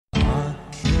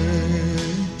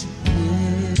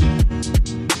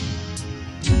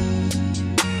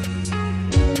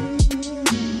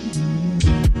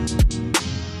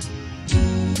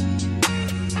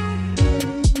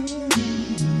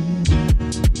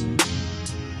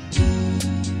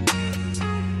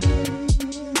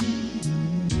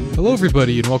Hello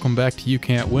everybody and welcome back to You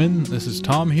Can't Win. This is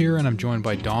Tom here and I'm joined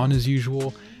by Dawn as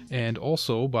usual and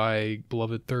also by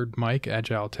beloved third mic,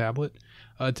 AgileTablet.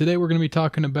 Today we're going to be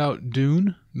talking about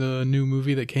Dune, the new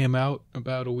movie that came out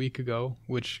about a week ago,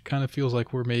 which kind of feels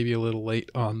like we're maybe a little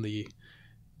late on the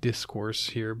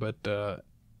discourse here, but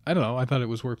I don't know, I thought it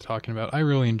was worth talking about. I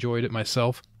really enjoyed it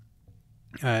myself.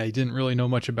 I didn't really know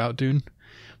much about Dune,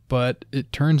 but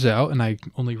it turns out, and I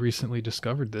only recently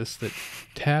discovered this, that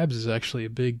Tabs is actually a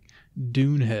big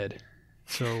Dune head.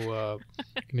 So I'm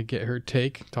going to get her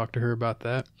take, talk to her about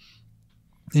that.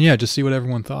 And yeah, just see what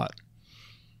everyone thought.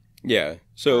 Yeah.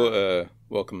 So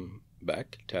welcome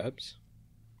back, Tabs.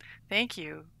 Thank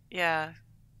you. Yeah.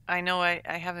 I know I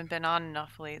haven't been on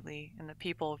enough lately, and the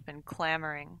people have been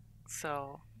clamoring,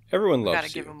 so everyone loves you. Got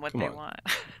to give them what they want.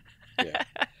 Yeah.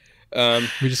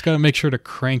 We just got to make sure to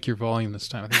crank your volume this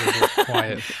time. I think it's a little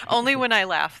quiet. Only when I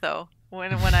laugh, though.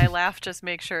 When I laugh, just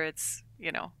make sure it's,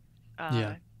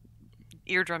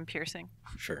 eardrum piercing.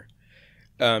 Sure.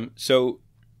 So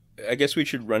I guess we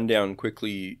should run down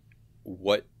quickly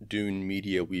what Dune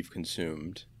media we've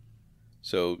consumed.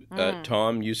 So,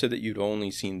 Tom, you said that you'd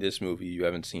only seen this movie. You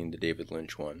haven't seen the David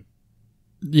Lynch one.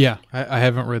 Yeah, I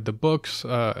haven't read the books.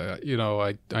 I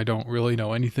don't really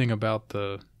know anything about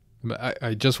the...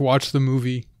 I just watched the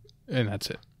movie, and that's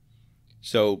it.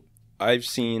 So I've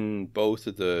seen both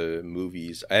of the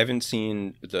movies. I haven't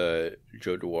seen the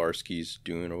Joe Dworsky's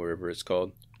Dune or whatever it's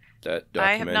called, that documentary.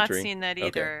 I have not seen that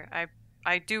either. Okay.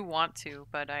 I do want to,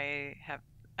 but I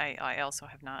also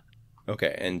have not.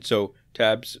 Okay, and so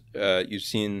Tabs, you've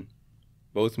seen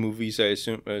both movies, I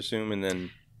assume, and then...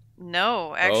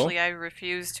 No, actually, I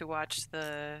refuse to watch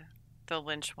the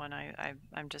Lynch one.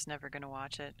 I'm just never going to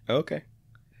watch it. Okay.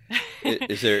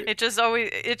 Is there... It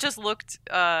just looked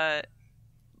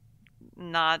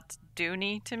not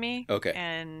Dune-y to me. Okay.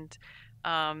 And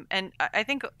I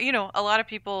think a lot of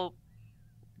people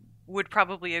would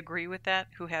probably agree with that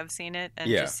who have seen it and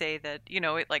just say that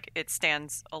it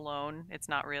stands alone. It's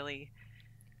not really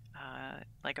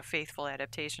like a faithful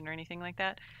adaptation or anything like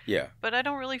that. Yeah. But I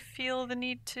don't really feel the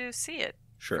need to see it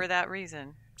for that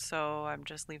reason. So I'm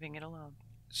just leaving it alone.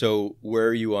 So where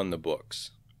are you on the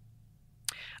books?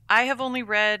 I have only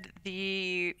read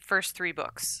the first 3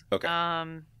 books. Okay.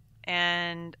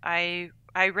 And I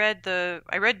read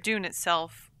Dune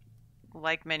itself,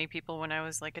 like many people, when I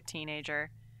was like a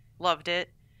teenager. Loved it.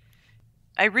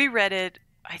 I reread it,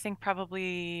 I think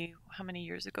probably, how many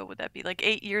years ago would that be? Like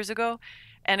 8 years ago.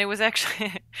 And it was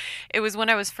actually, it was when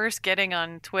I was first getting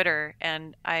on Twitter,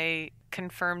 and I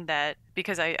confirmed that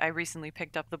because I recently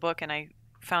picked up the book and I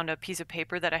found a piece of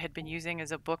paper that I had been using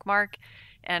as a bookmark.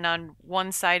 And on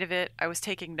one side of it, I was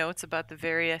taking notes about the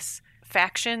various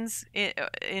factions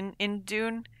in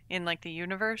Dune, in like the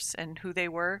universe, and who they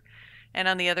were. And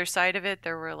on the other side of it,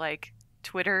 there were like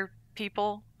Twitter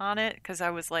people on it, because I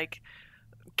was like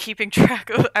keeping track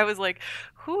of. I was like,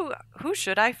 who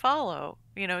should I follow?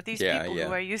 These people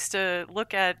who I used to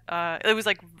look at. It was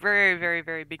like very, very,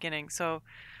 very beginning. So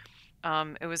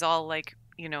it was all like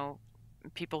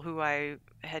people who I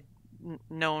had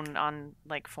known on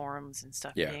like forums and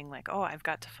stuff, being like, oh, I've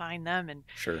got to find them, and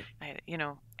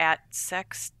at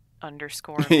sex _man or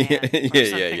something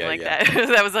like that.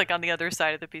 That was like on the other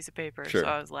side of the piece of paper. So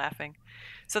I was laughing.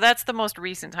 So that's the most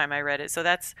recent time I read it. So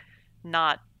that's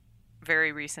not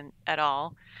very recent at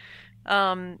all.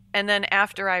 And then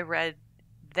after I read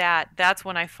that's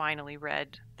when I finally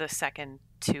read the second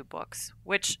 2 books,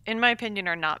 which in my opinion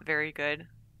are not very good.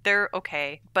 They're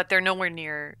okay, but they're nowhere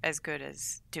near as good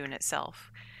as Dune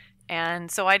itself.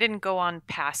 And so I didn't go on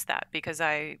past that because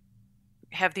I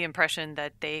have the impression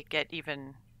that they get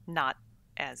even not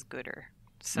as gooder.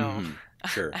 So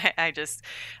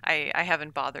I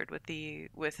haven't bothered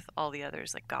with all the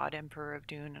others, like God Emperor of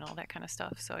Dune and all that kind of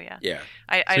stuff. So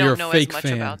I don't know as much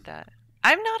about that.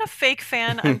 I'm not a fake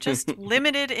fan. I'm just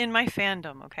limited in my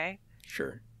fandom. Okay.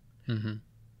 Sure. Mm-hmm.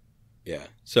 Yeah.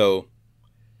 So.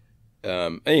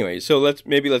 Anyway, so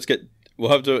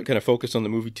we'll have to kind of focus on the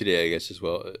movie today, I guess, as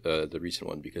well, the recent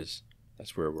one, because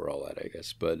that's where we're all at, I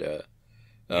guess. But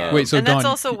wait, so and that's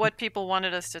also what people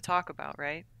wanted us to talk about,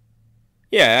 right?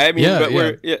 Yeah, I mean,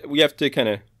 we have to kind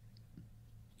of,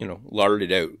 lard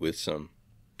it out with some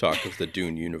talk of the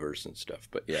Dune universe and stuff.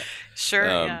 But yeah,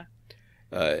 sure.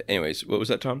 Anyways, what was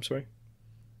that, Tom? Sorry.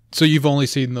 So you've only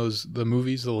seen the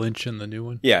movies, the Lynch and the new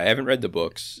one? Yeah, I haven't read the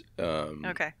books.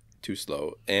 Okay. Too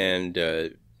slow, and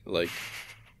I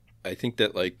think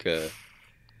that the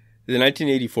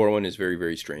 1984 one is very,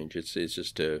 very strange. It's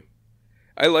just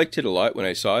I liked it a lot when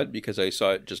I saw it, because I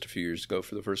saw it just a few years ago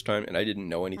for the first time, and I didn't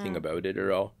know anything about it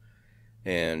at all,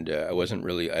 and I wasn't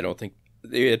really, I don't think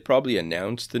they had probably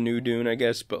announced the new Dune, I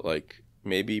guess, but like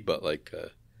maybe, but like I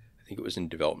think it was in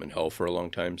development hell for a long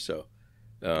time. So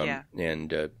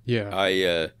and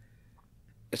Yeah.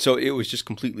 so it was just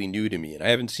completely new to me, and I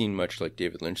haven't seen much like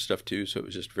David Lynch stuff too. So it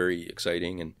was just very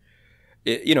exciting, and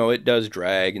it does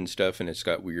drag and stuff, and it's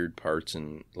got weird parts,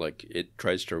 and like it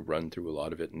tries to run through a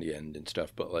lot of it in the end and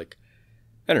stuff. But like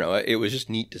I don't know, it was just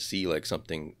neat to see like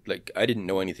something like I didn't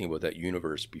know anything about that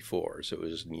universe before, so it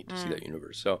was just neat to see that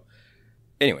universe. So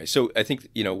anyway, so I think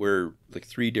we're like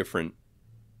 3 different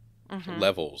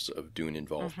levels of Dune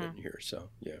involvement here. So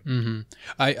yeah,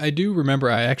 I do remember.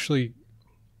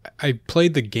 I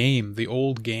played the game, the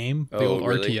old game, the old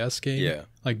really? RTS game. Yeah,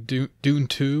 like Dune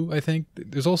 2. I think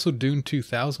there's also Dune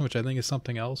 2000, which I think is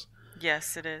something else.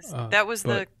 Yes, it is. That was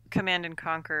the Command and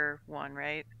Conquer one,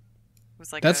 right? It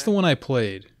was like that's the one I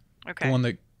played. Okay. The one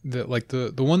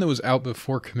the one that was out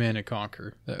before Command and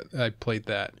Conquer. I played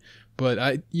that, but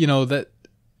I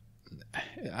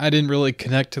didn't really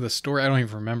connect to the story. I don't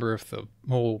even remember if the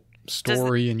whole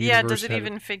story and universe. Yeah, does it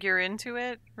even figure into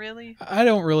it? Really? I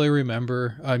don't really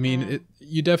remember. I mean,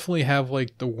 you definitely have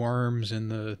like the worms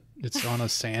and it's on a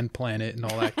sand planet and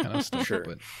all that kind of stuff. Sure.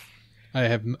 But I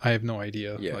have no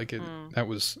idea. Yeah. Like that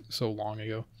was so long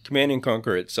ago. Command and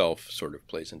Conquer itself sort of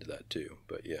plays into that too.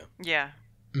 But yeah. Yeah.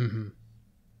 Mm-hmm.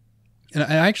 And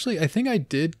I think I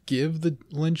did give the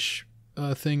Lynch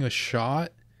thing a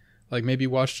shot. Like maybe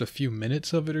watched a few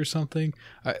minutes of it or something.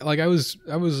 I was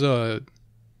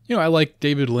I like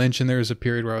David Lynch, and there was a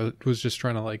period where I was just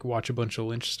trying to like watch a bunch of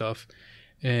Lynch stuff,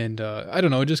 and I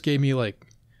don't know, it just gave me like,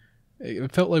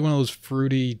 it felt like one of those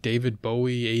fruity David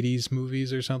Bowie 80s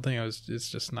movies or something. It's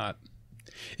just not,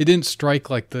 it didn't strike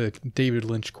like the David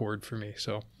Lynch chord for me.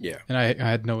 So yeah, and I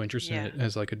had no interest in it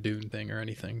as like a Dune thing or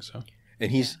anything. So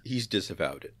and he's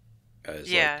disavowed it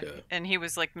as and he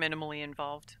was like minimally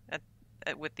involved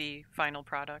with the final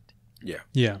product.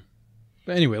 Yeah.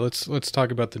 But anyway, let's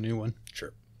talk about the new one.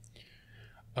 Sure.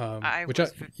 I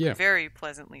was very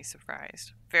pleasantly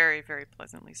surprised. Very, very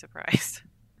pleasantly surprised.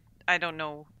 I don't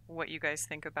know what you guys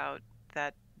think about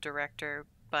that director,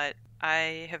 but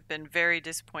I have been very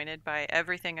disappointed by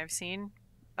everything I've seen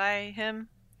by him.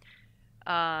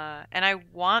 And I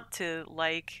want to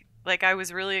like I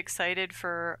was really excited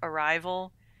for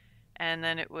Arrival, and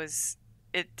then it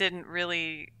didn't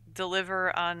really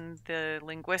deliver on the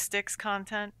linguistics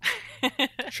content.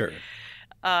 Sure.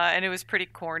 And it was pretty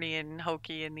corny and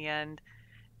hokey in the end.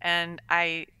 And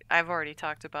I've already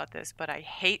talked about this, but I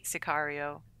hate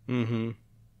Sicario. Mm-hmm.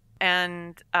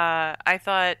 And I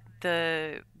thought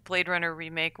the Blade Runner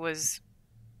remake was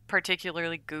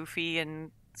particularly goofy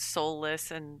and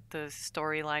soulless, and the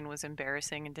storyline was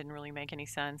embarrassing and didn't really make any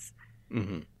sense.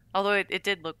 Mm-hmm. Although it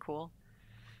did look cool.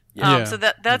 Yeah, so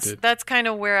that's kind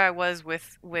of where I was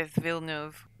with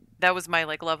Villeneuve. That was my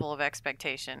like level of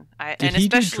expectation. Did he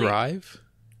do Drive?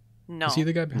 No. Is he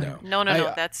the guy behind it? No.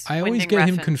 That's I always Winding get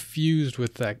him Refn. confused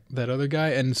with that other guy,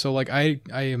 and so like I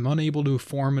am unable to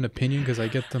form an opinion because I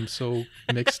get them so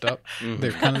mixed up. Mm-hmm.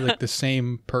 They're kind of like the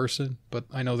same person, but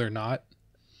I know they're not.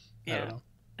 Yeah. I don't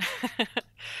know.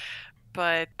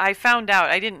 But I found out,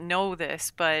 I didn't know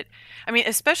this, but I mean,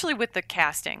 especially with the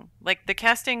casting. Like the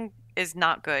casting is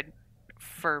not good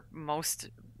for most.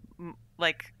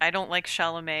 Like I don't like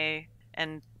Chalamet,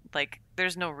 and like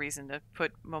there's no reason to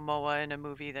put Momoa in a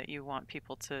movie that you want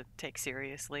people to take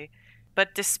seriously.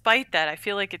 But despite that, I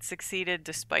feel like it succeeded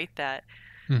despite that.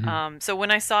 Mm-hmm. So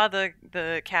when I saw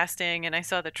the casting and I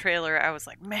saw the trailer, I was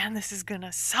like, man, this is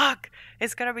gonna suck.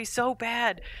 It's gonna be so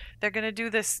bad. They're gonna do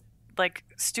this like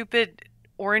stupid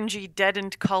orangey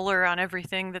deadened color on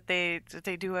everything that they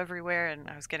do everywhere, and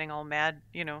I was getting all mad,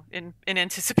 in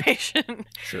anticipation.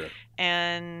 Sure.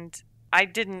 And I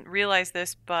didn't realize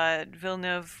this, but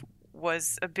Villeneuve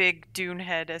was a big Dune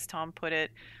head, as Tom put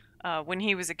it, when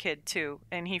he was a kid too,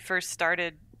 and he first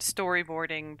started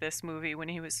storyboarding this movie when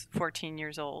he was 14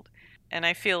 years old. And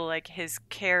I feel like his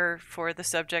care for the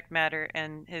subject matter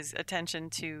and his attention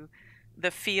to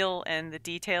the feel and the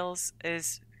details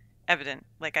is evident.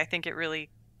 Like I think it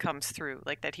really comes through,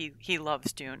 like that he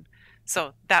loves Dune.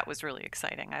 So that was really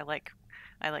exciting. I like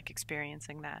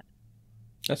experiencing that.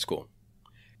 That's cool.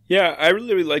 Yeah, I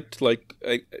really liked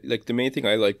the main thing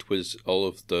I liked was all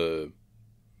of the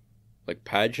like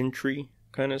pageantry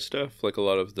kind of stuff, like a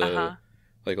lot of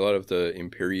the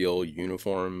imperial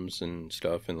uniforms and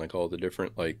stuff, and like all the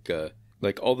different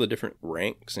like all the different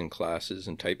ranks and classes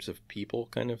and types of people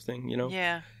kind of thing,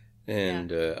 Yeah.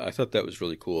 And I thought that was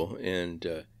really cool, and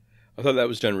I thought that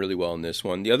was done really well in this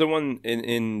one. The other one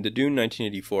in the Dune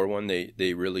 1984 one,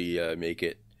 they really make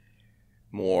it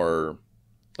more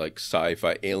like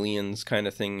sci-fi aliens kind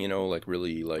of thing, like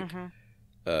really like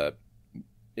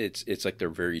it's like they're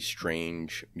very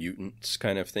strange mutants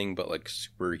kind of thing, but like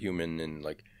superhuman and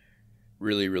like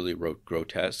really, really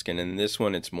grotesque. And in this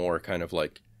one, it's more kind of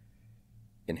like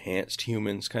enhanced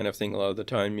humans kind of thing a lot of the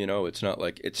time. It's not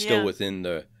like it's still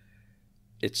within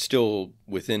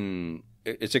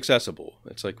it's accessible.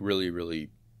 It's like really, really,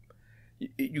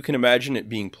 you can imagine it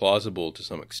being plausible to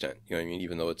some extent. You know what I mean?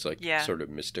 Even though it's like sort of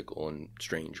mystical and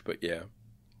strange, but yeah.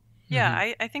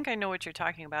 Yeah, I think I know what you're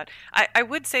talking about. I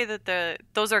would say that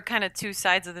those are kind of two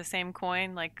sides of the same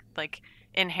coin, like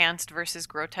enhanced versus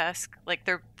grotesque. Like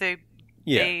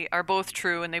they are both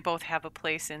true and they both have a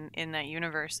place in that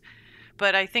universe.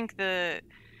 But I think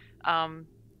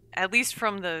at least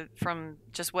from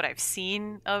just what I've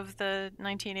seen of the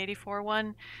 1984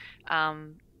 one,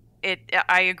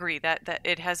 I agree that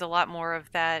it has a lot more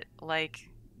of that like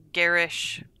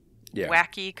garish,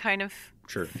 wacky kind of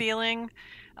feeling.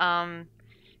 And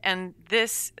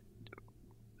this,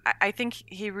 I think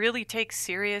he really takes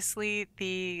seriously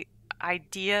the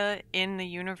idea in the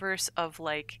universe of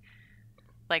like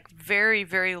very,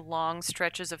 very long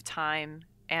stretches of time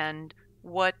and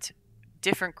what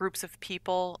different groups of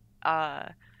people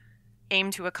aim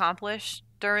to accomplish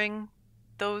during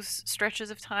those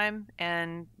stretches of time.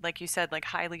 And like you said, like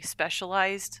highly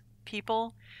specialized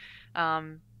people.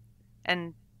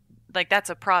 And like that's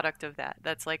a product of that.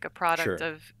 That's like a product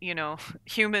of,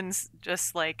 humans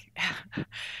just like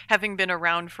having been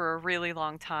around for a really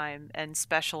long time and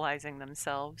specializing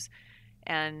themselves.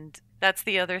 And that's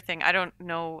the other thing. I don't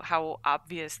know how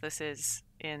obvious this is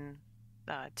in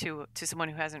to someone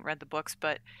who hasn't read the books,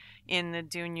 but in the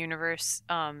Dune universe,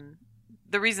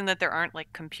 the reason that there aren't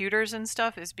like computers and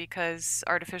stuff is because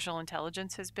artificial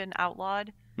intelligence has been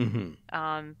outlawed.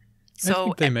 Mm-hmm. So I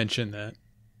think they mentioned that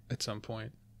at some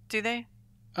point. Do they?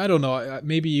 I don't know.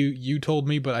 Maybe you told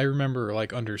me, but I remember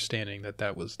like understanding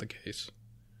that was the case.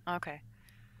 Okay.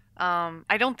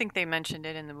 I don't think they mentioned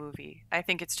it in the movie. I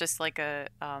think it's just like a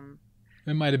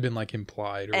it might have been like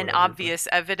implied or an whatever, obvious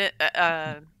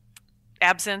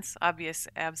obvious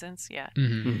absence. Yeah.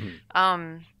 Mm-hmm.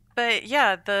 Mm-hmm. But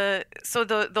yeah, the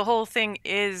whole thing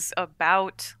is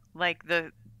about like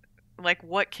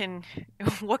what can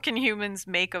humans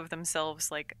make of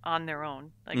themselves like on their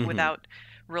own, like without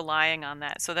relying on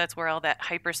that. So that's where all that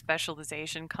hyper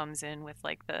specialization comes in with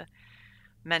like the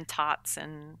mentats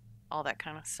and all that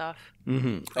kind of stuff.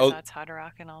 That's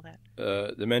Haderach and all that.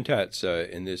 The mentats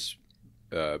in this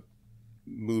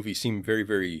movie seem very,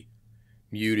 very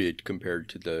muted compared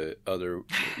to the other,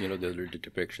 the other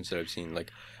depictions that I've seen.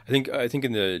 Like, I think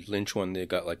in the Lynch one they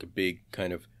got like a big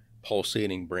kind of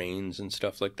pulsating brains and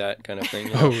stuff like that kind of thing.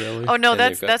 Oh, really? Oh no,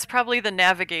 that's probably the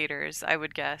navigators, I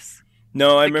would guess.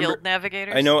 No, I remember guild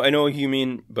navigators. I know what you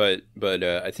mean, but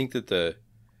I think that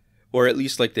or at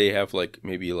least like they have like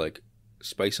maybe like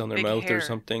spice on their big mouth hair. Or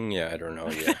something. Yeah, I don't know.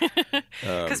 Yeah,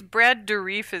 because Brad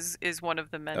Dourif is one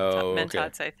of the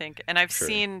mentats, I think, and I've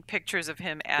seen pictures of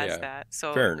him as that.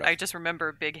 So I just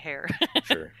remember big hair.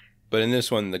 Sure. But in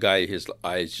this one, the guy, his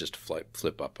eyes just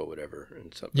flip up or whatever,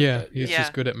 and stuff. Yeah, like that. He's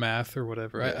just good at math or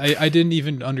whatever. Yeah. I didn't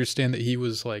even understand that he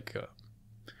was like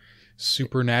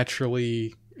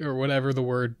supernaturally or whatever the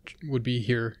word would be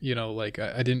here. Like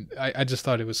I didn't. I just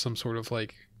thought it was some sort of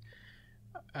like.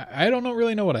 I don't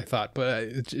really know what I thought, but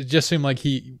it just seemed like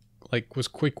he like was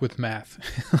quick with math.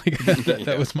 Like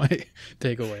that was my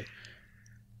takeaway.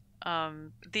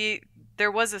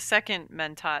 There was a second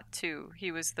mentat too.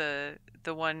 He was the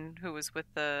one who was with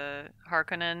the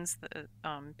Harkonnens,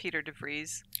 Peter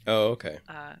DeVries. Oh, okay.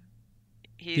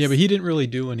 Yeah, but he didn't really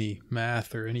do any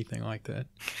math or anything like that.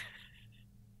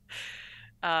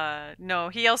 No,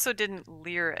 he also didn't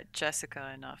leer at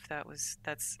Jessica enough.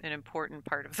 That's an important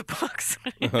part of the books.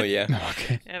 Oh yeah.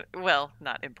 Okay. Well,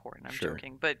 not important. I'm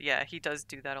joking, but yeah, he does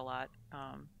do that a lot.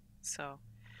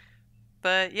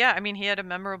 But yeah, I mean, he had a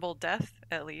memorable death.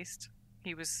 At least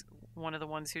he was one of the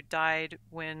ones who died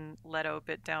when Leto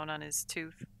bit down on his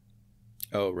tooth.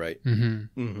 Oh right.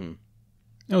 Mm-hmm. Mm-hmm.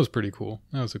 That was pretty cool.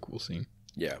 That was a cool scene.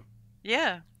 Yeah.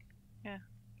 Yeah.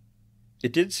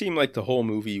 It did seem like the whole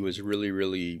movie was really,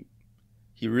 really...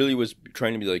 He really was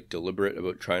trying to be, like, deliberate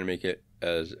about trying to make it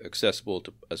as accessible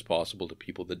as possible to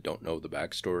people that don't know the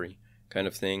backstory kind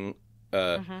of thing.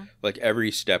 Like,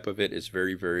 every step of it is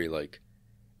very, very, like,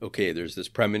 okay, there's this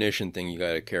premonition thing you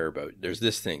got to care about. There's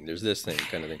this thing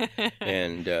kind of thing.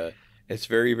 And it's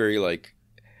very, very, like...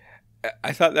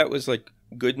 I thought that was, like,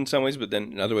 good in some ways, but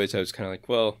then in other ways I was kind of like,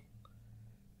 well...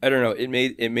 I don't know. It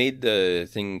made the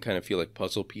thing kind of feel like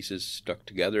puzzle pieces stuck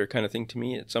together kind of thing to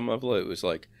me at some level. It was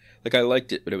like I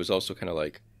liked it, but it was also kind of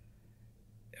like,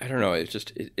 I don't know.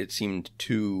 It seemed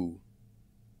too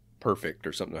perfect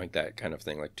or something like that kind of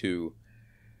thing. Like too,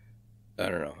 I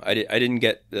don't know. I didn't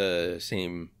get the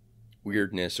same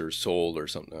weirdness or soul or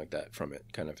something like that from it,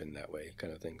 kind of in that way,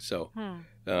 kind of thing. So,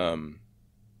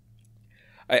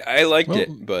 I liked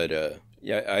it, but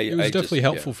yeah, it was definitely just,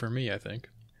 helpful for me, I think.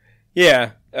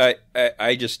 Yeah,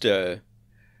 I just there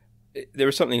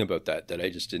was something about that I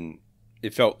just didn't.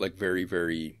 It felt like very,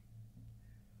 very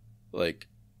like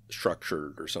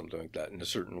structured or something like that in a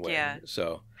certain way. Yeah.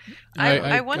 So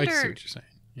I wonder. I see what you're saying.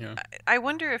 Yeah. I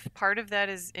wonder if part of that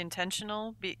is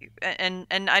intentional, and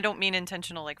I don't mean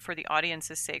intentional like for the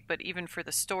audience's sake, but even for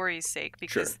the story's sake,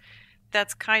 because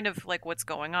that's kind of like what's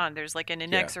going on. There's like an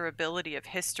inexorability of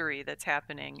history that's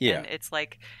happening, and it's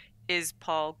like, is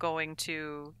Paul going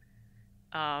to,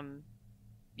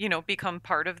 become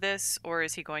part of this, or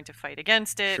is he going to fight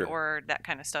against it, or that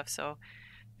kind of stuff? So,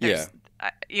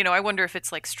 I wonder if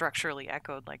it's like structurally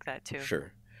echoed like that too.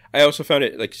 Sure. I also found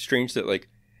it like strange that like.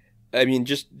 I mean,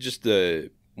 just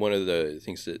one of the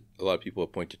things that a lot of people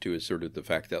have pointed to is sort of the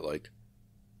fact that, like,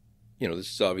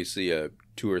 this is obviously a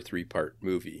 2 or 3 part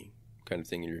movie kind of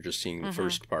thing, and you're just seeing the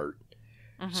first part.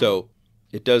 So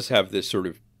it does have this sort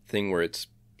of thing where it's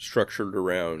structured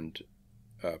around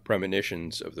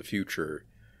premonitions of the future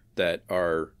that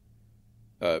are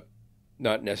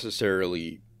not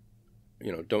necessarily,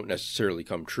 don't necessarily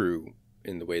come true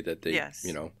in the way that they,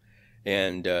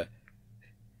 and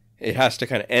it has to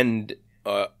kind of end,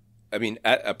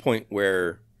 at a point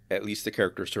where at least the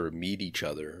characters sort of meet each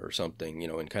other or something,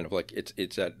 and kind of like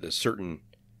it's at a certain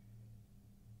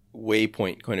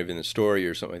waypoint kind of in the story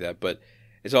or something like that. But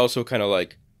it's also kind of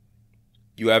like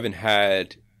you haven't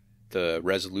had the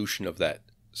resolution of that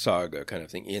saga kind of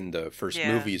thing in the first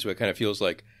movie, so it kind of feels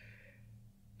like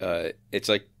it's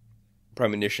like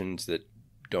premonitions that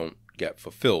don't get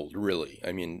fulfilled, really.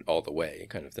 I mean, all the way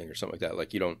kind of thing or something like that.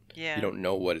 Like you don't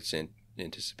know what it's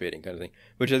anticipating kind of thing,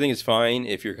 which I think is fine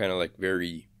if you're kind of like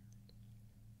very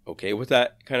okay with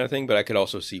that kind of thing. But I could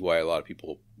also see why a lot of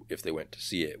people, if they went to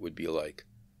see it, would be like,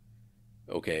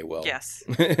 okay, well,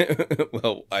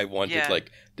 well, I wanted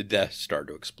like the Death Star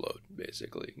to explode,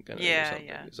 basically, kind of or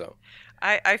something. So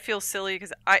I feel silly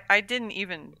because I didn't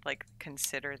even like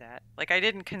consider that. Like I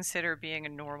didn't consider being a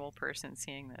normal person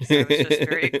seeing this. I was just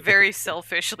very, very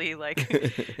selfishly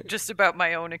like just about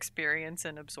my own experience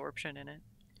and absorption in it.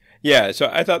 Yeah, so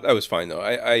I thought that was fine though.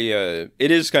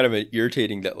 It is kind of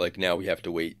irritating that like now we have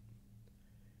to wait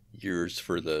years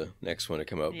for the next one to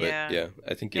come out. But I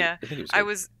think it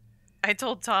was good. I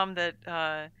told Tom that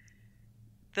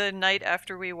the night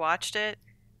after we watched it,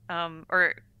 the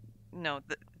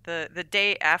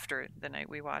day after the night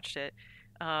we watched it,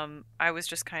 I was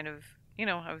just kind of,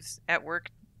 I was at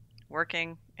work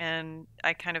working, and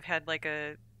I kind of had like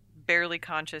a barely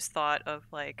conscious thought of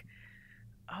like,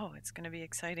 oh, it's going to be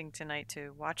exciting tonight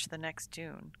to watch the next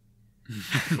Dune.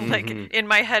 Like in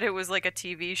my head, it was like a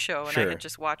TV show, and I had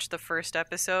just watched the first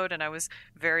episode, and I was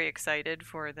very excited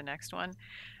for the next one.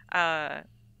 I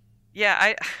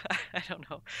don't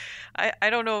know. I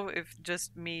don't know if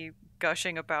just me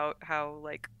gushing about how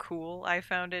like cool I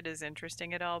found it is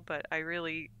interesting at all, but I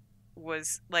really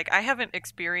was like, I haven't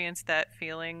experienced that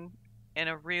feeling in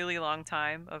a really long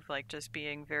time of like just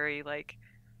being very like,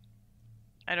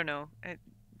 I don't know,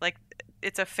 like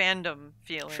it's a fandom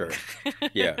feeling. Sure.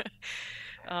 Yeah.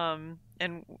 And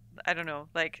I don't know,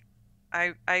 like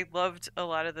I loved a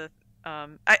lot of the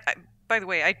by the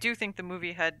way, I do think the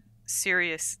movie had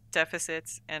serious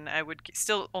deficits, and I would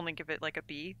still only give it like a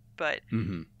B, but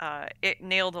it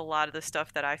nailed a lot of the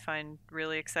stuff that I find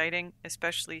really exciting,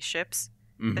 especially ships.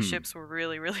 The ships were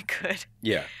really, really good.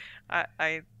 Yeah.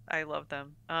 I love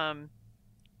them.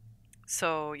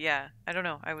 So yeah, I don't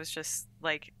know. I was just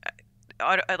like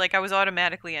I was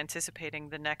automatically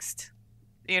anticipating the next,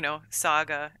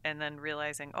 saga, and then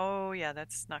realizing, oh yeah,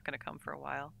 that's not going to come for a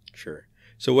while. Sure.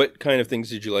 So what kind of things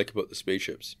did you like about the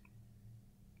spaceships?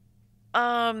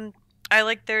 I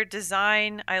like their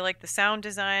design. I like the sound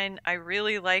design. I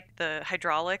really like the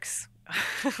hydraulics,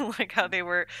 like how they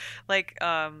were, like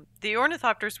the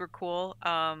ornithopters were cool.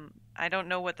 I don't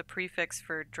know what the prefix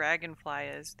for dragonfly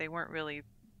is. They weren't really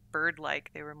bird-like.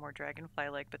 They were more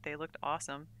dragonfly-like, but they looked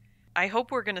awesome. I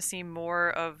hope we're going to see more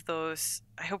of those.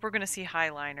 I hope we're going to see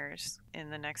highliners in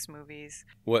the next movies.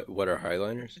 What are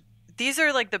highliners? These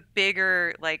are like the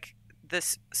bigger, like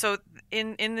this. So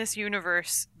in this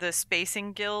universe, the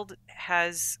Spacing Guild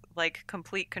has like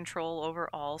complete control over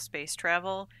all space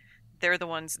travel. They're the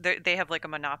ones, they have like a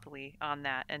monopoly on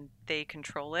that, and they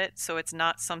control it. So it's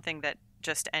not something that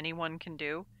just anyone can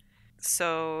do.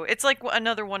 So it's like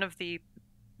another one of the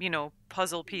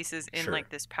puzzle pieces in Sure. like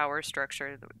this power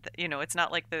structure. It's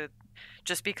not like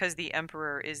just because the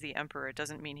emperor is the emperor, it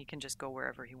doesn't mean he can just go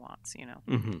wherever he wants.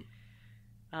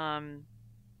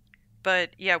 But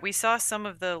yeah, we saw some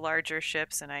of the larger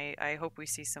ships, and I hope we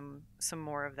see some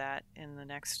more of that in the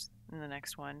next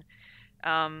one.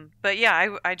 But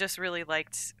yeah, I just really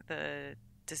liked the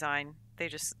design. They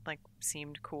just like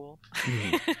seemed cool.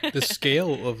 The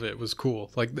scale of it was cool.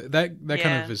 Like that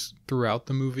kind of is throughout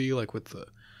the movie, like with the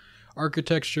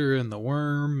architecture and the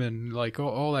worm and like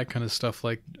all that kind of stuff.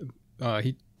 Like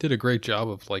he did a great job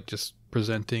of like just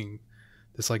presenting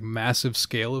this like massive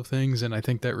scale of things, and I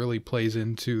think that really plays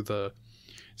into the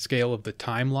scale of the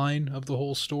timeline of the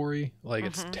whole story. Like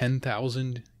it's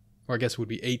 10,000, or I guess it would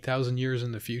be 8,000 years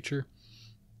in the future,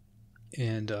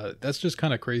 and that's just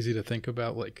kind of crazy to think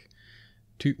about. Like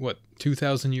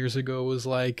 2,000 years ago was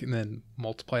like, and then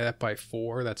multiply that by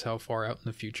 4. That's how far out in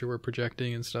the future we're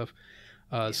projecting and stuff.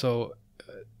 So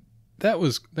that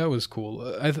was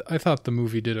cool. I thought the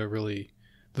movie did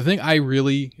the thing I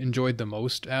really enjoyed the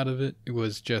most out of it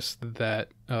was just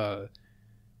that the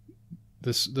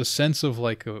sense of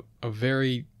like a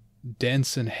very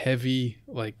dense and heavy,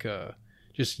 like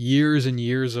just years and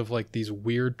years of like these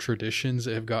weird traditions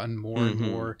that have gotten more and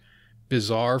more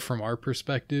bizarre from our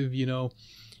perspective,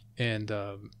 and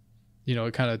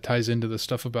it kind of ties into the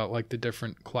stuff about like the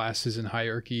different classes and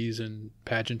hierarchies and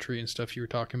pageantry and stuff you were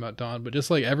talking about, Don. But just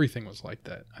like everything was like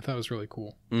that. I thought it was really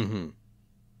cool.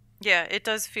 Yeah, it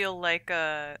does feel like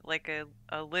a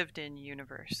lived-in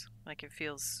universe. Like it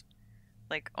feels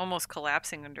like almost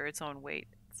collapsing under its own weight.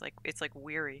 It's like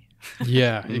weary.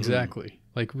 Yeah, exactly.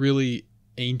 Like really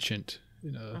ancient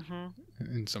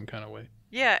in some kind of way.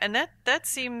 Yeah, and that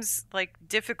seems like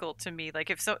difficult to me.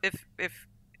 Like if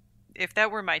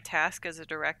that were my task as a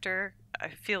director, I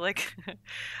feel like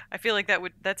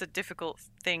that's a difficult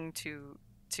thing to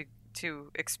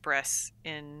express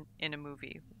in a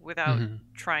movie without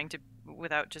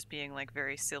without just being like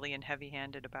very silly and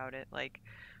heavy-handed about it. Like,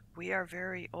 we are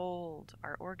very old.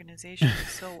 Our organization is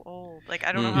so old. Like,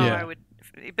 I don't know how I would,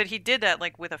 but he did that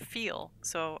like with a feel.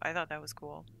 So I thought that was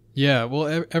cool. Yeah,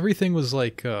 well, everything was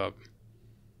like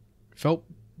felt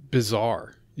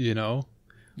bizarre, Yeah.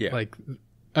 Like,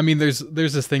 I mean, there's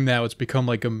this thing now. It's become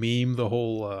like a meme. The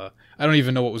whole I don't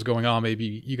even know what was going on.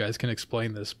 Maybe you guys can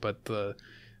explain this, but the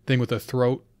thing with the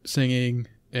throat singing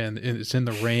and it's in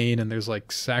the rain and there's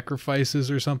like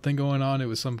sacrifices or something going on. It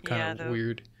was some kind of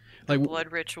weird, like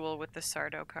blood ritual with the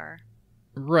Sardaukar.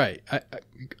 Right.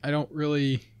 I don't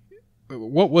really.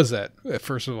 What was that?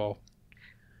 First of all,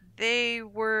 they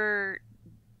were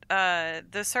the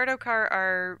Sardaukar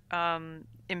are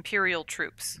imperial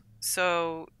troops.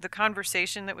 So the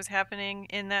conversation that was happening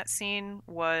in that scene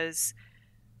was,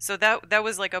 so that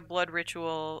was like a blood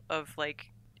ritual of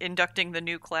like inducting the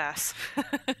new class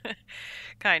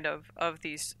kind of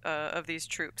these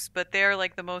troops, but they're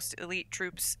like the most elite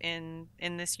troops in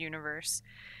this universe.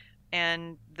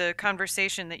 And the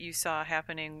conversation that you saw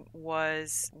happening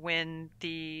was when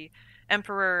the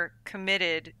Emperor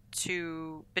committed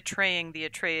to betraying the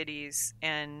Atreides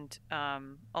and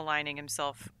aligning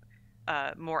himself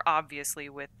more obviously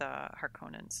with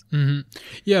Harkonnens.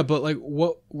 Yeah, but like,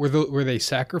 what were they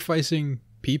sacrificing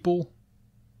people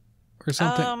or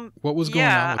something? What was going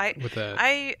on with that?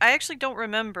 I actually don't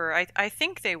remember. I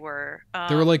think they were.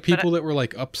 There were like people that were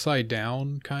like upside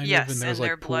down, kind of, and there was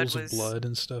like pools of blood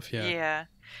and stuff. Yeah. Yeah.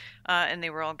 And they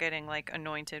were all getting like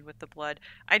anointed with the blood.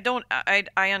 I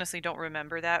honestly don't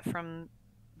remember that from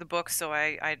the book, so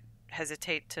I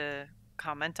hesitate to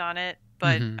comment on it.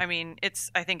 But I mean,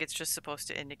 I think it's just supposed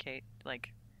to indicate like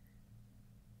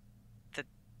that,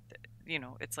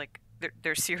 it's like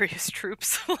they're serious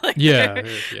troops. Like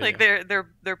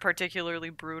they're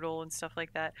particularly brutal and stuff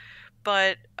like that.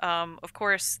 But of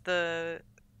course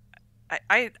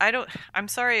I'm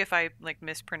sorry if I like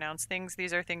mispronounce things.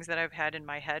 These are things that I've had in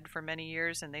my head for many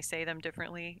years, and they say them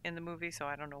differently in the movie, so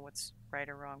I don't know what's right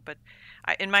or wrong. But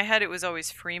in my head, it was always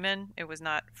Freeman. It was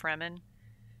not Fremen.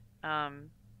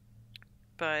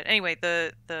 But anyway,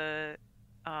 the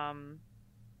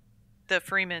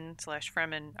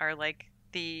Freeman/Fremen are like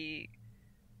the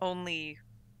only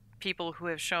people who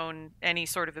have shown any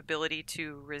sort of ability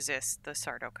to resist the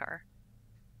Sardaukar.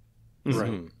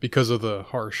 Right. Because of the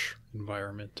harsh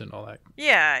environment and all that.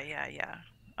 Yeah.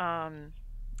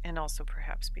 And also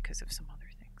perhaps because of some other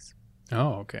things.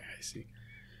 Oh, okay. I see.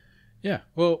 Yeah.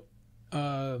 Well,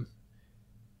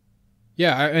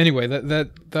 anyway,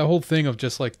 that whole thing of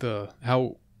just like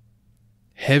how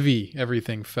heavy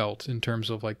everything felt in terms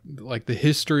of like the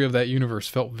history of that universe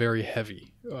felt very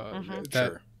heavy.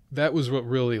 that was what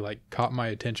really like caught my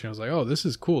attention. I was like, oh, this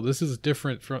is cool. This is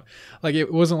different from, like,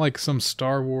 it wasn't like some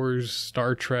Star Wars,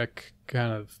 Star Trek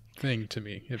kind of thing to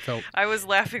me. It felt. I was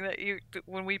laughing that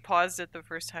when we paused it the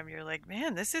first time, you're like,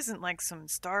 man, this isn't like some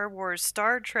Star Wars,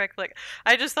 Star Trek. Like,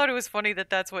 I just thought it was funny that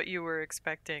that's what you were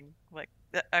expecting. Like,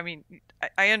 I mean,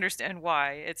 I understand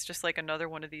why. It's just like another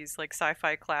one of these like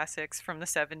sci-fi classics from the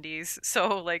 70s.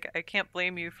 So like, I can't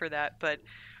blame you for that. But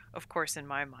of course, in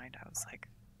my mind, I was like,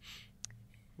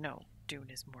 no, Dune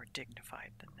is more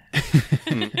dignified than that.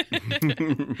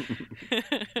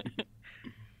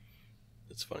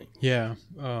 That's funny. Yeah.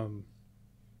 Yeah,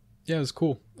 it was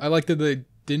cool. I liked that they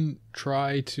didn't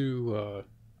try to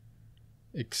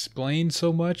explain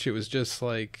so much. It was just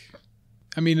like,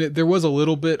 I mean, there was a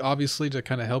little bit, obviously, to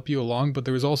kind of help you along, but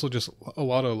there was also just a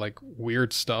lot of like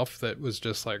weird stuff that was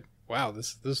just like, wow,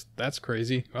 that's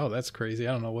crazy. Oh, that's crazy.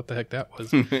 I don't know what the heck that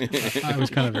was. I always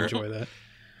kind of enjoy that.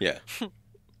 Yeah.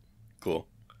 Cool.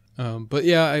 But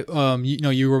yeah,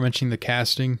 you were mentioning the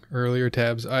casting earlier,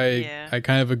 Tabs. I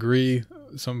kind of agree.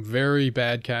 Some very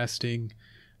bad casting.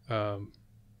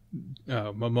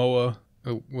 Momoa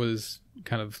was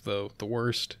kind of the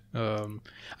worst. I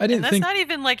didn't think not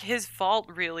even like his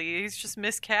fault, really. He's just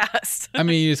miscast. I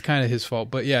mean, it's kind of his fault,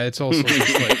 but yeah, it's also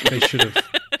just like they should have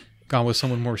gone with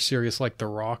someone more serious, like The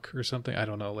Rock or something. I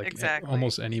don't know, like exactly.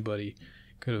 Almost anybody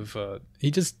could have. He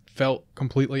just felt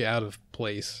completely out of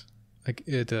place. Like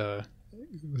it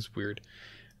was weird.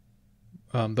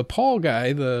 The Paul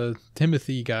guy, the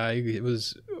Timothy guy, he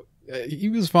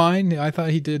was fine. I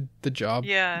thought he did the job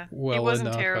well he wasn't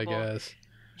enough, terrible. I guess.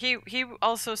 He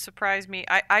also surprised me.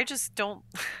 I just don't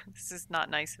this is not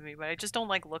nice of me, but I just don't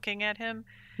like looking at him.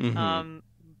 Mm-hmm.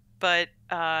 But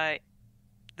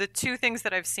the two things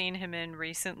that I've seen him in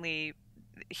recently,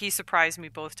 he surprised me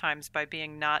both times by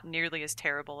being not nearly as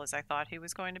terrible as I thought he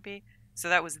was going to be. So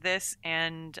that was this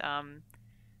and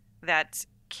that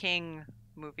King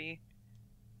movie.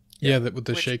 Yeah, with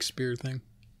the Shakespeare thing.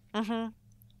 Mm-hmm.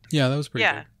 Yeah, that was pretty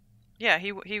good.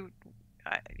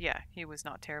 Yeah, he was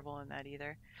not terrible in that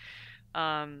either.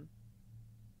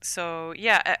 So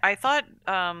yeah, I thought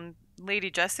Lady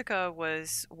Jessica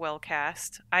was well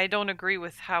cast. I don't agree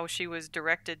with how she was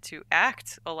directed to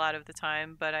act a lot of the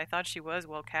time, but I thought she was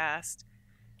well cast.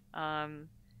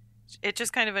 It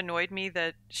just kind of annoyed me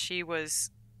that she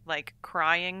was like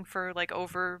crying for like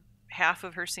over half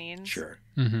of her scenes. Sure.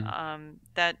 Mm-hmm.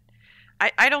 That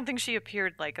I don't think she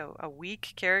appeared like a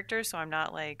weak character, so I'm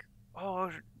not like,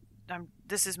 oh,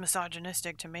 this is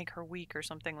misogynistic to make her weak or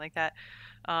something like that.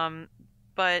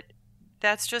 But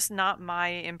that's just not my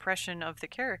impression of the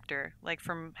character, like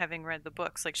from having read the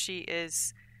books. Like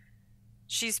she's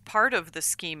part of the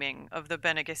scheming of the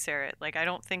Bene Gesserit. Like I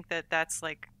don't think that that's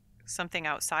like something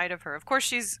outside of her. Of course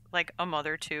she's like a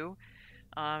mother too,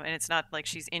 and it's not like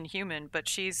she's inhuman, but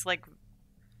she's like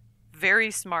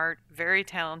very smart, very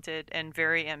talented, and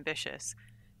very ambitious.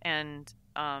 And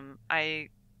I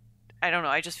don't know,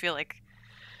 I just feel like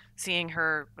seeing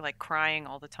her like crying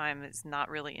all the time is not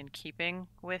really in keeping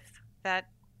with that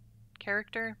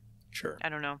character. Sure. I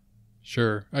don't know.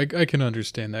 Sure. I can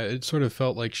understand that. It sort of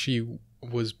felt like she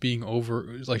was being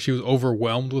like she was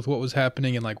overwhelmed with what was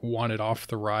happening and like wanted off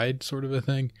the ride, sort of a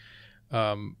thing.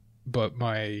 But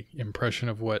my impression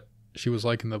of what she was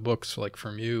like in the books, like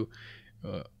from you,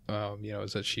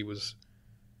 is that she was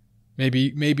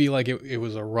maybe like it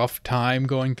was a rough time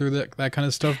going through that kind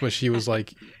of stuff, but she was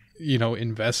like,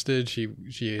 invested. She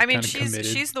I mean, kind of committed.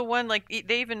 She's the one, like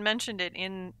they even mentioned it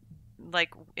in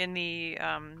the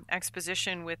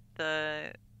exposition with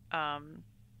the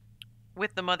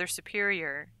Mother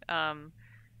Superior,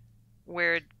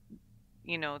 where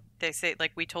they say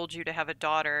like, we told you to have a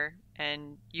daughter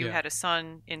and you had a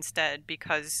son instead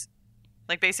because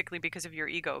basically because of your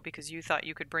ego, because you thought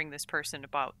you could bring this person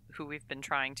about who we've been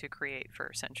trying to create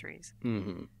for centuries.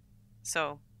 Mm-hmm.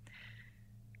 So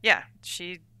yeah,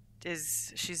 she's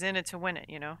in it to win it,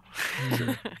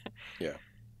 Sure. Yeah.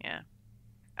 Yeah.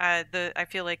 I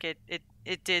feel like it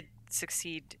did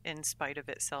succeed in spite of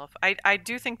itself. I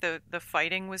do think the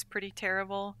fighting was pretty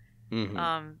terrible.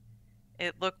 Mm-hmm.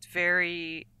 It looked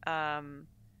very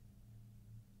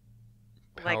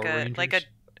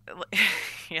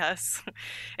yes.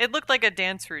 It looked like a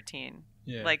dance routine.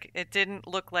 Yeah. Like it didn't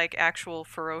look like actual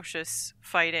ferocious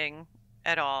fighting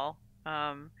at all.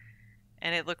 And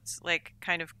it looked like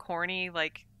kind of corny,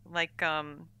 like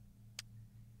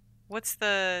what's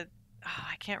the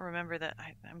I can't remember that.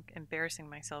 I'm embarrassing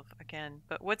myself again.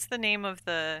 But what's the name of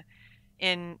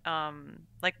in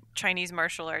like Chinese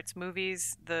martial arts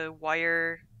movies, the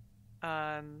wire,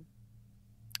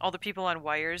 all the people on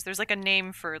wires? There's like a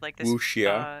name for like this.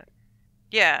 Wuxia.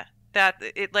 Yeah, that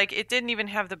it didn't even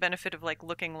have the benefit of like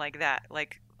looking like that.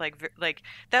 Like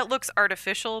that looks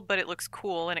artificial, but it looks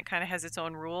cool and it kind of has its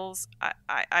own rules.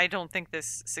 I don't think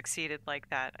this succeeded like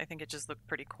that. I think it just looked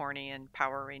pretty corny and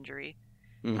Power Rangery.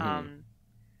 Mm-hmm.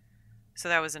 So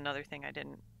that was another thing I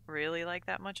didn't really like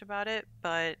that much about it.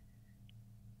 But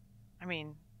I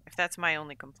mean, if that's my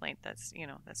only complaint, that's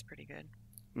that's pretty good.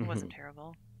 It wasn't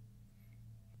terrible.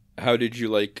 How did you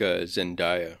like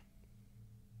Zendaya?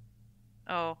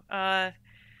 Oh, I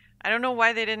don't know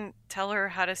why they didn't tell her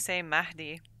how to say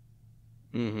Mahdi.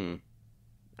 Mm-hmm.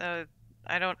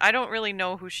 I don't really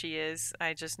know who she is.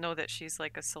 I just know that she's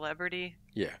like a celebrity.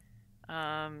 Yeah.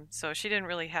 So she didn't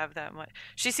really have that much.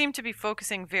 She seemed to be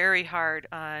focusing very hard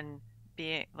on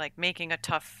being like making a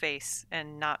tough face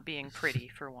and not being pretty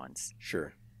for once.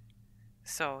 Sure.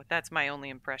 So that's my only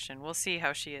impression. We'll see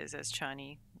how she is as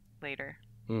Chani later.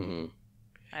 Mm-hmm.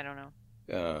 I don't know.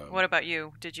 What about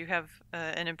you? Did you have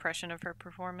an impression of her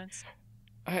performance?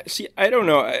 I don't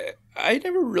know. I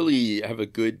never really have a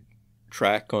good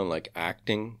track on like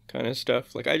acting kind of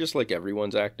stuff. Like I just like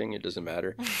everyone's acting. It doesn't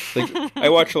matter. Like I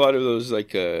watch a lot of those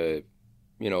like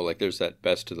like there's that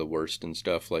best to the worst and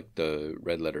stuff, like the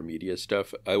Red Letter Media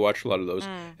stuff. I watch a lot of those,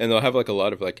 and they'll have like a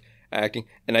lot of like acting,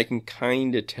 and I can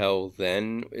kind of tell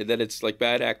then that it's like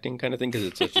bad acting kind of thing because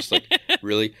it's just like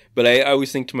really. But I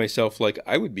always think to myself like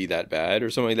I would be that bad or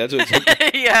something. That's what it's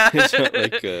like. Yeah,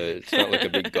 it's not like a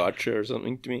big gotcha or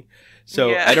something to me. So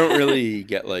yeah. I don't really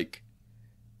get like.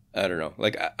 I don't know.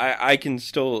 Like I can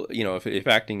still, if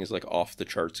acting is like off the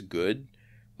charts good,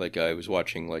 like I was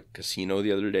watching like Casino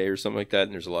the other day or something like that,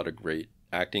 and there's a lot of great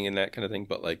acting in that kind of thing.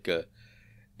 But like,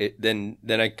 then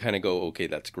I kind of go, okay,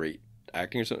 that's great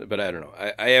acting or something. But I don't know.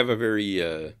 I have a very,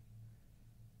 I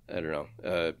don't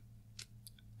know.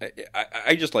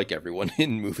 I just like everyone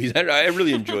in movies. I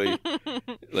really enjoy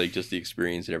like just the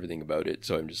experience and everything about it.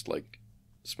 So I'm just like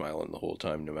smiling the whole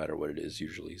time, no matter what it is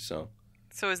usually. So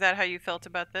is that how you felt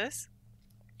about this?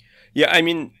 Yeah, I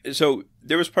mean, so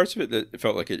there was parts of it that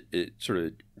felt like it sort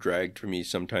of dragged for me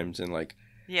sometimes, and like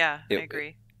I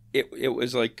agree. It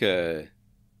was like I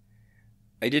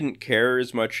didn't care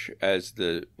as much as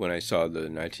when I saw the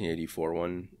 1984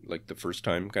 one, like the first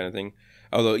time kind of thing.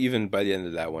 Although even by the end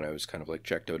of that one, I was kind of like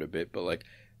checked out a bit. But like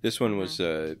this one was,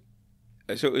 so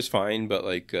it was fine. But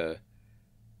like the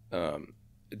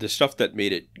stuff that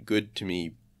made it good to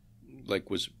me, like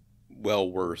was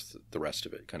well worth the rest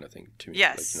of it kind of thing to me.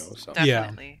 Yes, like, so.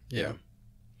 definitely. Yeah.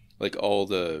 Like all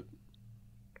the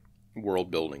world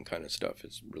building kind of stuff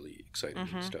is really exciting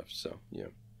and stuff. So, yeah.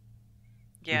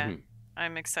 Yeah,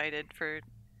 I'm excited for...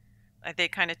 They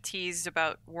kind of teased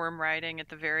about worm riding at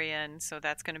the very end, so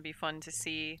that's going to be fun to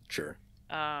see. Sure.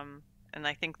 And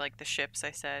I think like the ships, I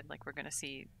said, like we're going to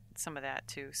see some of that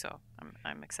too. So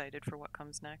I'm excited for what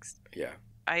comes next. Yeah.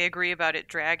 I agree about it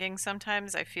dragging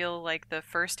sometimes. I feel like the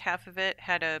first half of it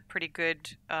had a pretty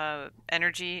good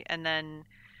energy, and then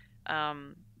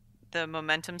the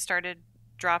momentum started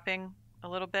dropping a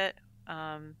little bit,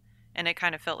 and it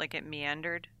kind of felt like it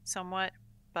meandered somewhat.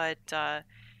 But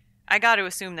I got to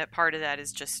assume that part of that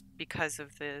is just because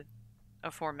of the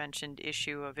aforementioned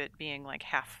issue of it being like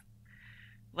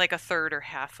a third or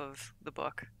half of the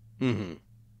book, and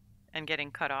getting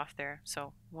cut off there.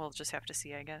 So we'll just have to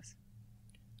see, I guess.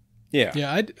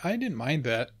 Yeah, I didn't mind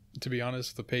that, to be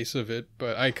honest, the pace of it,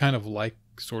 but I kind of like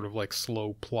sort of like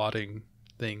slow plotting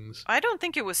things. I don't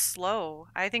think it was slow.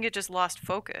 I think it just lost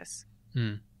focus.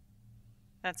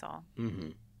 That's all.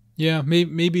 Yeah,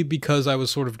 maybe because I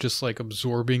was sort of just like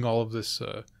absorbing all of this.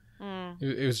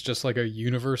 It was just like a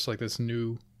universe, like this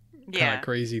new kind of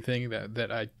crazy thing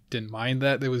that I didn't mind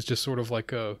that. It was just sort of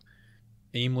like a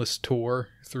aimless tour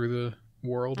through the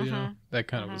world, that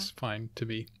kind of was fine to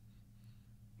me.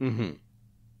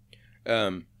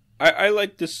 I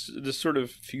like this sort of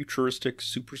futuristic,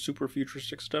 super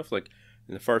futuristic stuff, like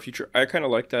in the far future. I kind of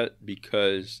like that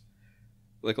because,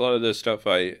 like, a lot of the stuff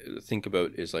I think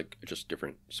about is like just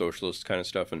different socialist kind of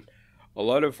stuff, and a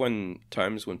lot of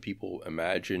times when people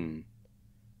imagine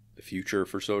the future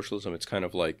for socialism, it's kind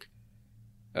of like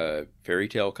a fairy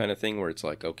tale kind of thing where it's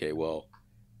like, okay, well,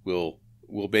 we'll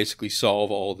basically solve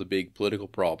all the big political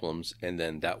problems, and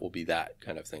then that will be that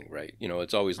kind of thing, right?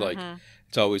 It's always like,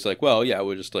 well, yeah,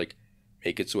 we'll just like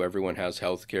make it so everyone has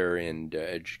healthcare and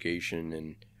education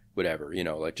and whatever,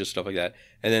 like just stuff like that.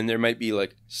 And then there might be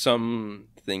like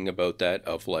something about that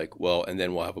of like, well, and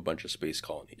then we'll have a bunch of space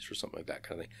colonies or something like that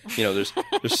kind of thing.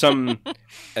 There's some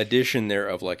addition there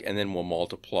of like, and then we'll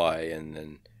multiply and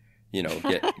then,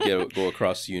 go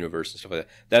across the universe and stuff like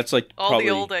that. That's like all probably,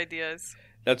 the old ideas.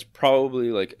 That's probably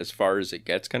like as far as it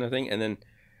gets kind of thing. And then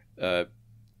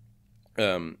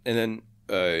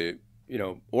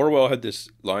Orwell had this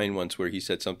line once where he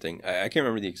said something. I can't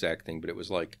remember the exact thing, but it was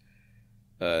like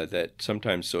that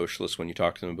sometimes socialists, when you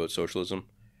talk to them about socialism,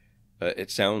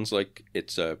 it sounds like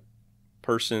it's a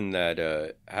person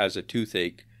that has a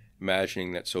toothache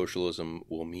imagining that socialism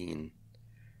will mean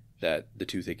that the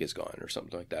toothache is gone or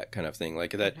something like that kind of thing.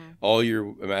 Like that all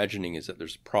you're imagining is that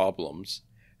there's problems,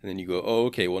 and then you go, oh,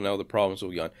 okay, well now the problems will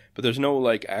be gone. But there's no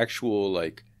like actual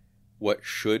like what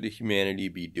should humanity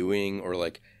be doing, or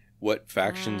like what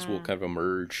factions will kind of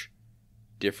emerge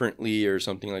differently or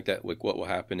something like that. Like what will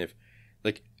happen if,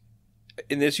 like,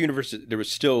 in this universe, there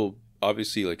was still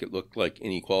obviously like it looked like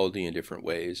inequality in different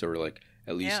ways, or like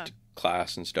at least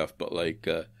class and stuff. But like,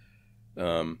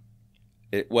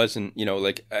 it wasn't,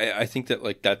 like I think that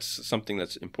like that's something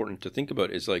that's important to think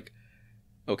about is like,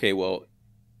 okay, well,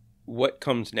 what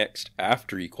comes next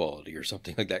after equality or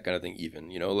something like that kind of thing, even,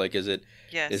 like, is it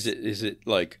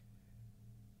like,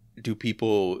 do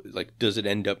people like, does it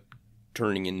end up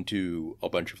turning into a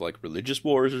bunch of like religious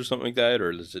wars or something like that?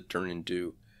 Or does it turn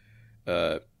into,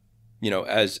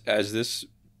 as this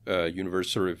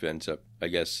universe sort of ends up, I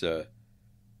guess,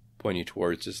 pointing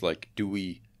towards is like, do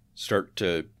we start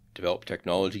to develop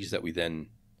technologies that we then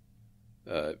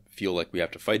feel like we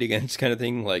have to fight against kind of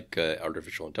thing, like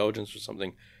artificial intelligence or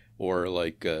something, or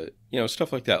like,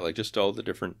 stuff like that, like just all the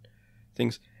different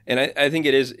things. And I think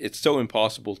it's so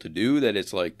impossible to do that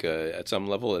it's like, at some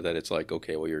level that it's like,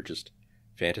 okay, well, you're just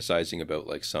fantasizing about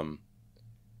like some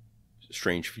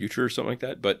strange future or something like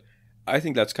that. But I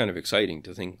think that's kind of exciting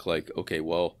to think like, okay,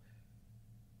 well,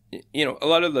 a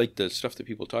lot of like the stuff that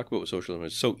people talk about with socialism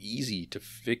is so easy to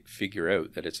figure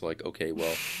out that it's like, okay,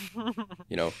 well,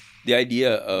 the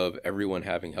idea of everyone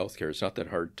having healthcare is not that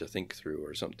hard to think through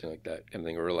or something like that kind of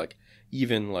thing. Or like,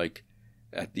 even like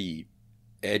at the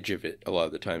edge of it, a lot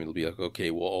of the time it'll be like,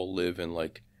 okay, we'll all live in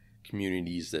like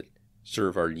communities that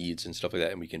serve our needs and stuff like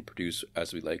that, and we can produce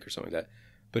as we like or something like that.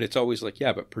 But it's always like,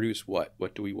 yeah, but produce what?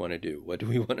 What do we want to do? What do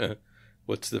we want to?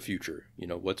 What's the future?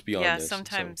 What's beyond this?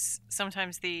 Yeah,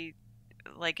 sometimes the,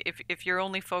 like, if you're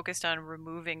only focused on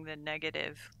removing the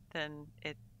negative, then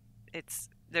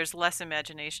there's less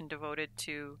imagination devoted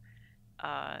to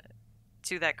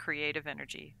that creative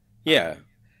energy. Yeah,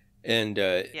 and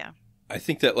I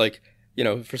think that like,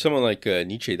 for someone like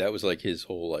Nietzsche, that was like his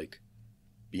whole like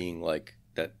being like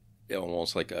that,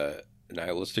 almost like a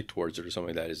nihilistic towards it or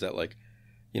something like that. Is that like,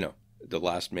 the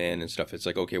last man and stuff, it's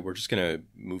like, okay, we're just going to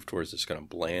move towards this kind of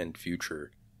bland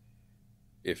future.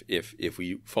 If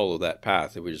we follow that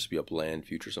path, it would just be a bland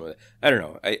future, something like that. I don't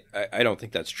know. I don't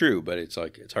think that's true, but it's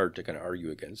like, it's hard to kind of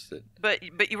argue against it. But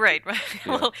you're right. Yeah.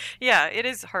 Well, yeah, it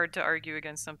is hard to argue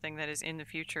against something that is in the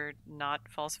future, not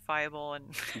falsifiable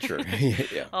and sure.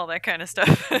 Yeah. all that kind of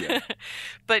stuff. Yeah.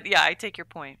 But yeah, I take your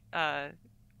point.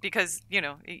 Because,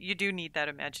 you do need that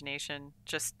imagination,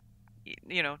 just,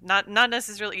 not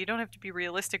necessarily, you don't have to be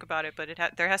realistic about it, but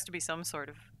there has to be some sort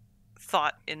of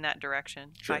thought in that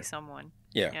direction by someone.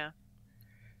 Yeah.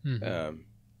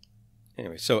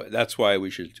 Anyway, so that's why we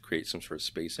should create some sort of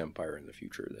space empire in the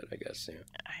future. That I guess. Yeah.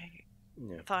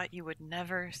 I thought you would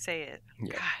never say it.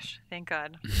 Yeah. Gosh, thank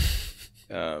God.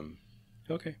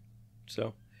 Okay,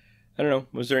 so I don't know.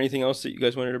 Was there anything else that you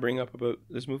guys wanted to bring up about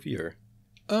this movie, or?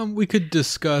 We could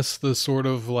discuss the sort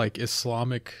of like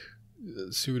Islamic,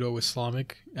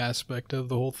 pseudo-Islamic aspect of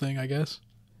the whole thing, I guess.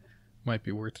 Might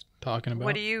be worth talking about.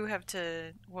 What do you have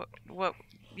to,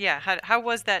 how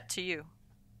was that to you?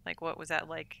 Like, what was that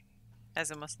like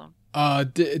as a Muslim?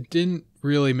 It didn't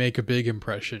really make a big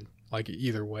impression, like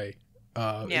either way.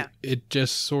 It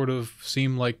just sort of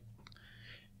seemed like,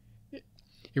 it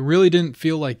really didn't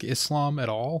feel like Islam at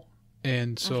all.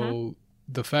 And so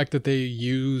the fact that they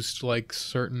used like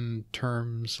certain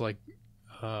terms like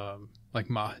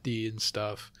Mahdi and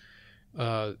stuff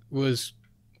was,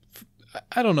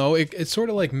 I don't know, it's sort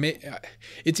of like,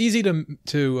 it's easy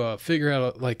to figure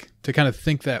out, like, to kind of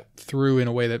think that through in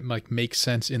a way that like makes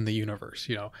sense in the universe.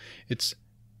 It's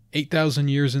 8,000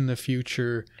 years in the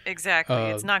future. Exactly.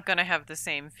 It's not going to have the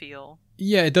same feel.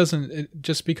 Yeah, it doesn't,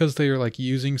 just because they are like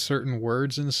using certain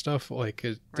words and stuff, like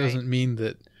it doesn't mean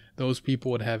that those people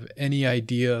would have any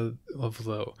idea of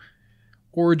the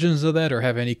origins of that, or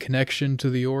have any connection to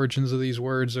the origins of these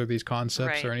words or these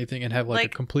concepts or anything, and have like a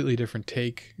completely different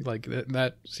take. Like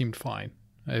that seemed fine.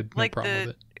 I had no problem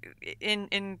with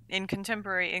it. In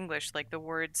contemporary English, like the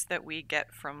words that we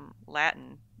get from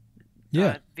Latin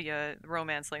via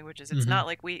Romance languages, it's not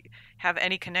like we have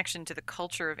any connection to the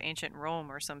culture of ancient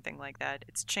Rome or something like that.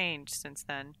 It's changed since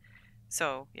then.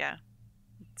 So yeah,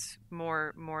 it's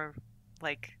more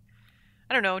like,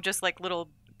 I don't know, just like little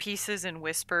pieces and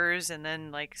whispers, and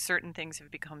then like certain things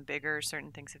have become bigger,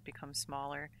 certain things have become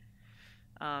smaller.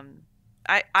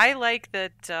 I like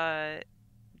that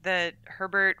that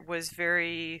Herbert was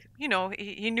very,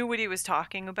 he knew what he was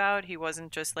talking about. He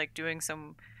wasn't just like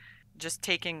just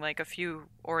taking like a few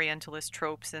Orientalist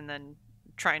tropes and then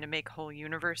trying to make a whole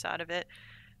universe out of it.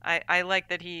 I like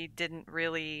that he didn't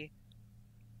really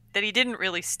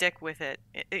stick with it,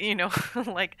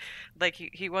 like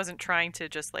he wasn't trying to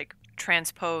just like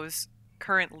transpose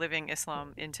current living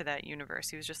Islam into that universe.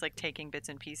 He was just like taking bits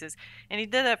and pieces, and he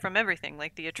did that from everything.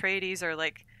 Like the Atreides are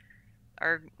like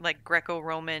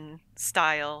Greco-Roman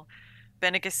style.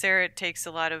 Bene Gesserit takes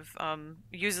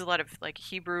uses a lot of like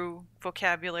Hebrew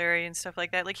vocabulary and stuff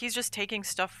like that. Like he's just taking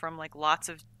stuff from like lots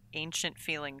of ancient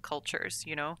feeling cultures,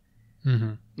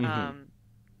 Mm-hmm.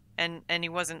 And he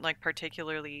wasn't like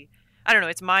particularly, I don't know,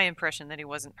 it's my impression that he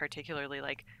wasn't particularly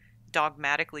like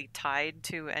dogmatically tied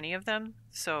to any of them.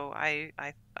 So I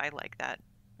like that.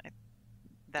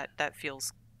 That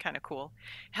feels kind of cool.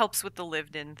 Helps with the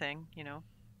lived in thing,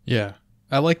 Yeah.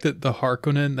 I like that the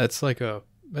Harkonnen,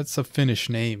 that's a Finnish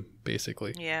name,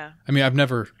 basically. Yeah. I mean, I've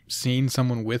never seen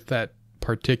someone with that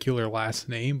particular last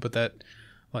name, but that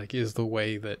like is the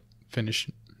way that Finnish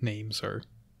names are.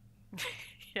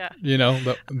 Yeah.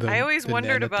 I always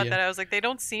wondered about that. I was like, they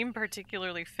don't seem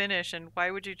particularly Finnish, and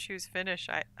why would you choose Finnish?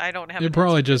 I don't have. It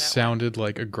probably just sounded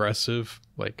like aggressive,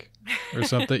 like or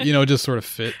something. Just sort of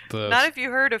fit the. Not if you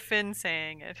heard a Finn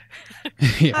saying it.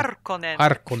 Yeah. Harkonnen.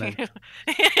 Harkonnen.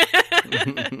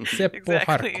 Seppo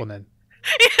Exactly. Harkonnen.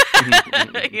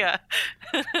 Yeah.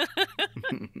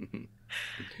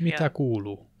 Mitä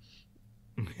kuuluu?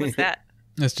 What's that?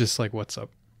 It's just like, what's up?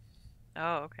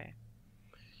 Oh, okay.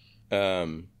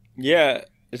 Yeah.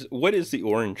 What is the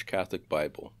Orange Catholic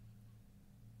Bible?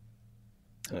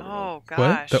 Oh gosh.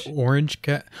 What? The orange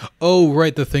cat? Oh,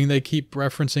 right. The thing they keep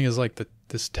referencing is like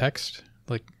this text,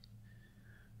 like,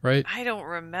 right? I don't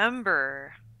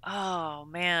remember. Oh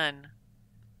man.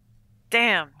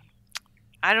 Damn.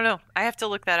 I don't know. I have to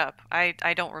look that up.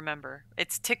 I don't remember.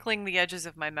 It's tickling the edges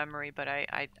of my memory, but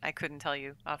I couldn't tell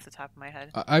you off the top of my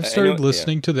head. I've started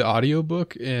listening to the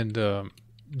audiobook, and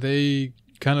they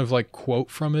kind of like quote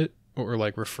from it or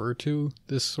like refer to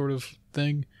this sort of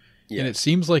thing. Yeah. And it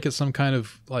seems like it's some kind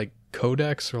of like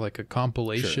codex or like a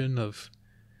compilation of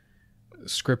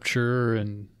scripture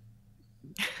and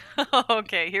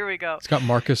okay, here we go. It's got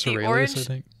Marcus Aurelius, I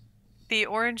think. The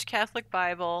Orange Catholic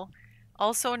Bible,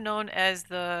 also known as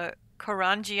the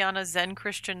Korangiana Zen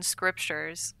Christian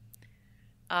Scriptures,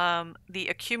 the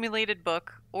Accumulated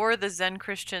Book, or the Zen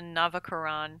Christian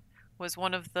Navakuran, was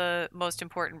one of the most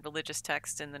important religious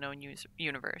texts in the known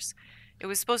universe. It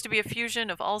was supposed to be a fusion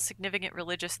of all significant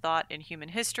religious thought in human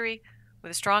history,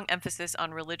 with a strong emphasis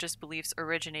on religious beliefs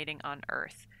originating on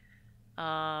Earth.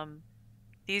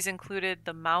 These included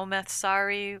the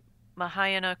Mahomet-Sari,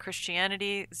 Mahayana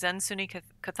Christianity, Zen Sunni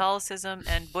Catholicism,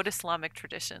 and Buddhist-Islamic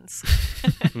traditions.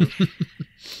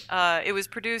 It was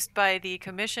produced by the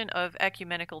Commission of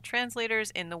Ecumenical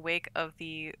Translators in the wake of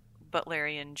the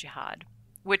Butlerian Jihad,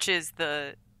 which is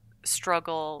the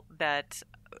struggle that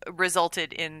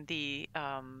resulted in the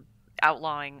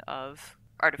outlawing of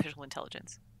artificial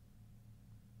intelligence.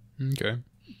 Okay.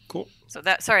 Cool. So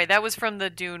that was from the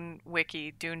Dune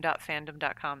wiki,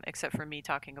 dune.fandom.com, except for me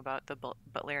talking about the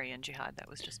Butlerian Jihad. That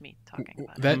was just me talking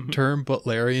about that term,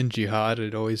 Butlerian Jihad,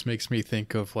 it always makes me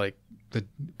think of like the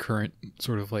current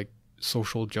sort of like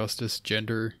social justice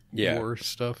gender war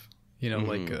stuff.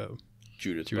 Like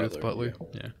Judith Butler.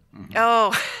 Yeah. Mm-hmm.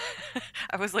 Oh,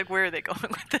 I was like, where are they going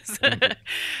with this?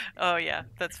 Oh, yeah,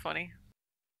 that's funny.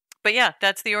 But yeah,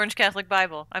 that's the Orange Catholic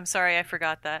Bible. I'm sorry I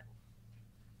forgot that.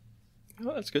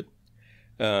 Oh, that's good.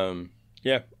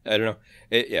 Yeah, I don't know.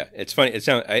 It's funny. It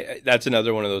sounds. That's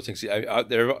another one of those things.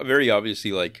 They're very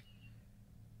obviously like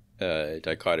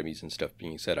dichotomies and stuff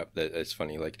being set up. It's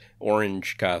funny. Like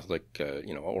Orange Catholic,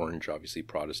 Orange obviously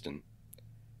Protestant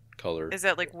color. Is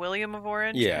that like William of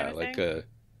Orange? Yeah, kind of like thing?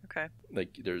 Okay.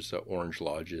 Like there's orange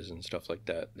lodges and stuff like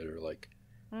that. That are like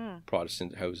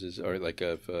Protestant houses, or like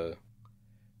they're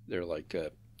like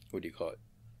what do you call it?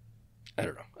 I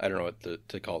don't know what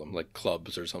to call them, like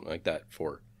clubs or something like that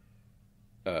for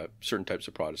certain types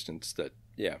of Protestants that,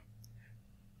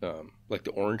 like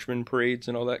the Orangeman parades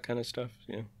and all that kind of stuff.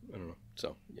 Yeah, I don't know.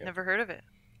 So, yeah. Never heard of it.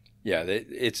 Yeah,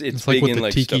 it's like big with in the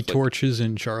like tiki stuff torches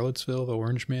in Charlottesville, the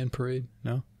Orange Man parade.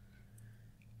 No.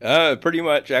 Pretty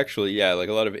much, actually, yeah. Like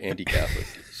a lot of anti-Catholic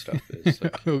stuff is.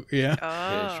 Like, oh, yeah.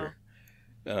 Yeah, sure.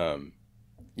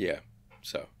 Yeah.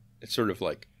 So it's sort of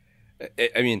like,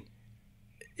 I mean.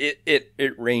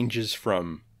 It ranges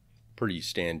from pretty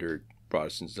standard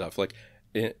Protestant stuff. Like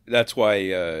that's why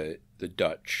the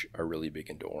Dutch are really big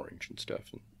into orange and stuff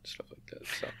like that.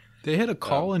 So They had a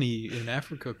colony in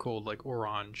Africa called like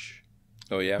Orange.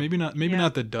 Oh yeah, maybe not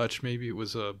the Dutch. Maybe it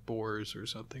was Boers or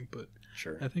something. But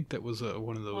sure, I think that was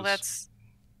one of those. Well, that's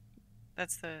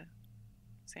the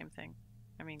same thing.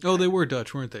 I mean, they were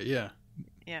Dutch, weren't they? Yeah.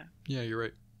 Yeah. Yeah, you're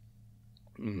right.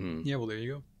 Mm-hmm. Yeah, well, there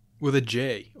you go. With a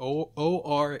J,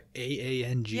 Oraang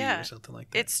or something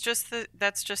like that. It's just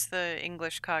that's just the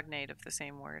English cognate of the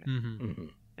same word. Mm-hmm. Mm-hmm.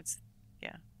 It's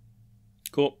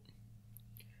cool.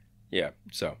 Yeah,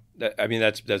 so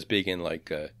that's big in like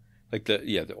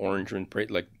the orange and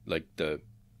parade, like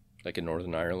in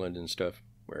Northern Ireland and stuff,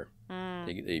 where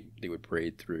they would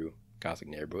parade through Gothic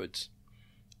neighborhoods,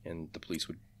 and the police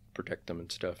would protect them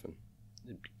and stuff, and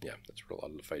that's where a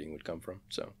lot of the fighting would come from.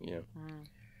 So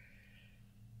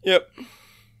yep.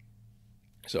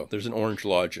 So there's an Orange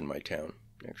Lodge in my town,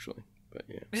 actually, but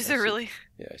yeah. Is there really?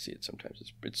 Yeah, I see it sometimes.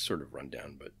 It's sort of run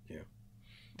down, but yeah.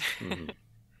 Mm-hmm.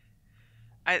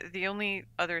 The only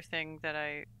other thing that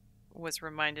I was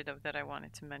reminded of that I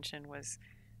wanted to mention was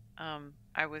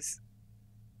I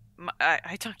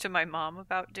talked to my mom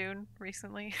about Dune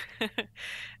recently,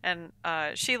 and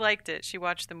she liked it. She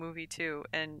watched the movie too,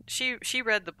 and she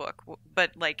read the book,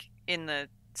 but like in the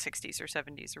 60s or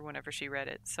 70s or whenever she read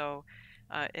it, so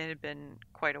it had been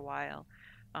quite a while.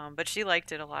 But she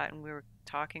liked it a lot, and we were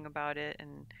talking about it,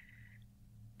 and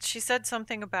she said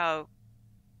something about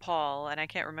Paul, and I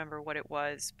can't remember what it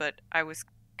was, but I was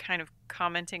kind of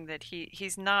commenting that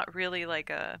he's not really like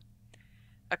a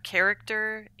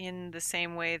character in the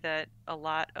same way that a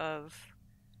lot of,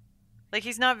 like,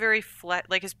 he's not very flat,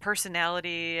 like his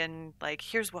personality and like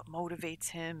here's what motivates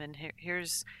him, and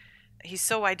he's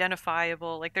so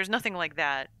identifiable, like there's nothing like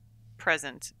that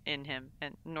present in him,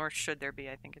 and nor should there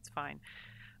be. I think it's fine.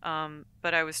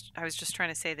 But I was just trying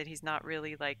to say that he's not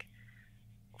really like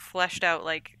fleshed out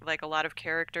like a lot of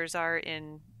characters are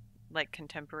in like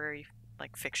contemporary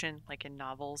like fiction, like in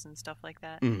novels and stuff like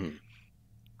that. Mm-hmm.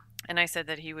 And I said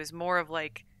that he was more of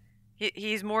like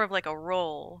he's more of like a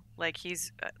role, like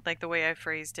he's like the way I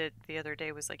phrased it the other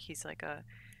day was like he's like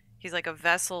a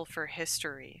vessel for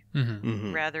history,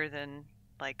 rather than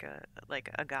like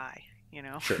a guy, you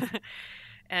know. Sure.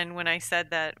 And when I said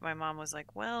that, my mom was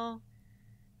like, well,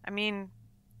 I mean,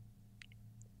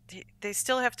 they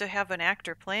still have to have an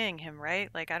actor playing him, right?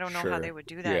 Like, I don't know how they would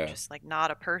do that. Yeah. Just like not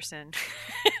a person.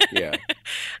 Yeah.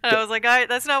 And I was like,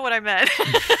 that's not what I meant.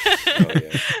 Oh,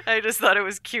 yeah. I just thought it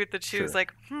was cute that she Sure. was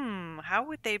like, how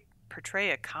would they portray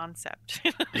a concept?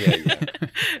 Yeah.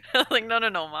 I was like, no,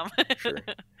 Mom. Sure.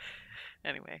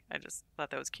 Anyway, I just thought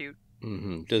that was cute.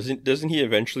 Mm-hmm. Doesn't he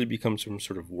eventually become some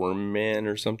sort of worm man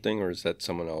or something, or is that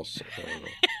someone else? I don't know.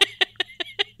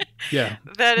 Yeah.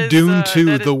 That is Dune 2,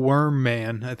 that is... The Worm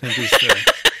Man, I think is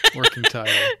the working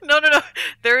title. No.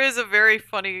 There is a very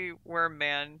funny worm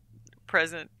man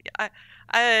present.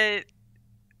 I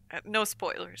no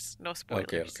spoilers. No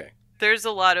spoilers. Okay. There's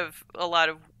a lot of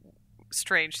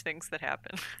strange things that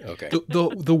happen. Okay.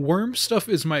 The worm stuff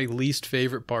is my least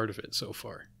favorite part of it so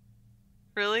far.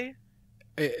 Really?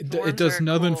 It does are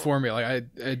nothing cool. for me. Like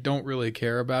I don't really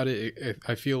care about it.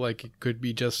 I feel like it could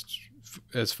be just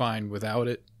as fine without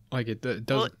it. Like it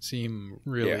doesn't seem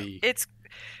really. Yeah.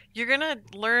 You're gonna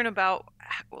learn about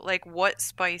like what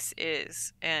spice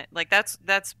is, and like that's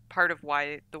part of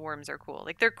why the worms are cool.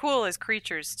 Like they're cool as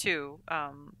creatures too.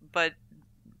 But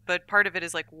part of it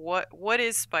is like what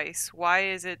is spice? Why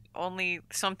is it only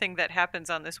something that happens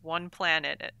on this one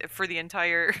planet for the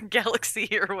entire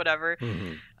galaxy or whatever?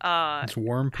 Mm-hmm. It's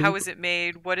worm poop. How is it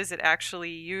made? What is it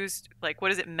actually used? Like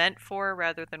what is it meant for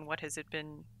rather than what has it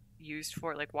been used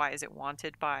for? Like why is it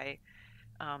wanted by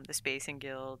the Spacing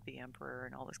Guild, the Emperor,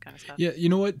 and all this kind of stuff? Yeah, you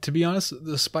know what? To be honest,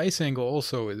 the spice angle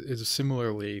also is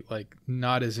similarly like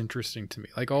not as interesting to me.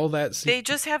 Like all that. They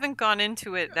just haven't gone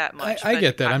into it that much. I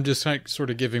get that. I'm just like,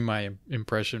 sort of giving my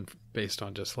impression based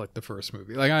on just like the first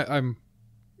movie. Like I'm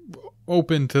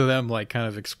open to them like kind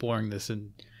of exploring this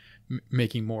and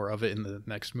making more of it in the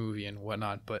next movie and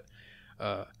whatnot. But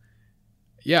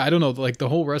yeah, I don't know. Like the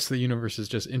whole rest of the universe is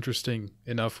just interesting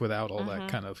enough without all that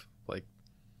kind of like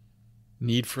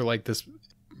need for like this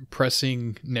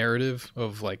pressing narrative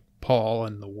of like Paul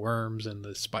and the worms and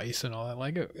the spice and all that.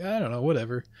 Like I don't know,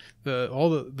 whatever. All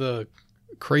the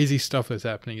crazy stuff that's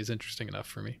happening is interesting enough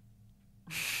for me.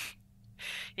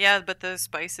 Yeah, but the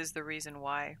spice is the reason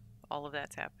why all of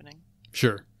that's happening.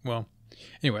 Sure. Well,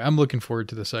 anyway, I'm looking forward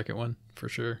to the second one for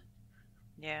sure.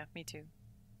 Yeah, me too.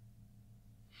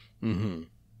 Mm-hmm.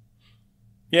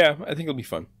 Yeah, I think it'll be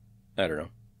fun. I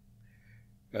don't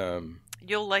know.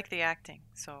 You'll like the acting,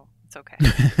 so it's okay.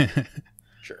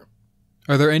 Sure.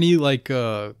 Are there any like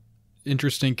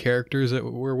interesting characters that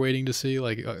we're waiting to see?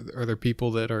 Like, are there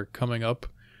people that are coming up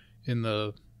in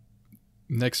the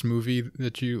next movie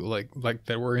that you like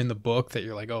that were in the book that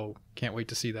you're like, oh, can't wait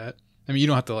to see that? I mean, you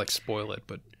don't have to like spoil it,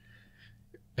 but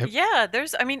yeah,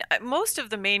 I mean, most of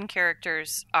the main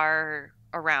characters are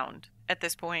around at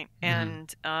this point,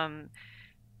 and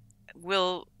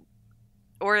will,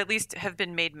 or at least have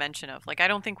been made mention of. Like, I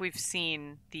don't think we've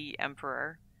seen the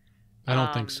Emperor. I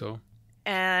don't think so.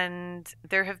 And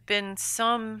there have been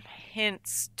some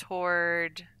hints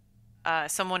toward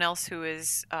someone else who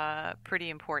is pretty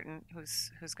important,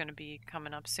 who's going to be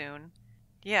coming up soon.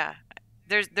 Yeah,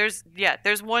 there's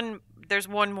one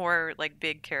more like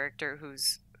big character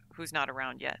who's not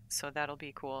around yet, so that'll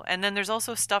be cool. And then there's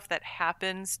also stuff that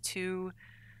happens to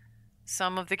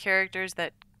some of the characters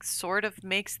that sort of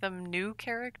makes them new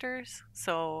characters.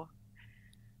 So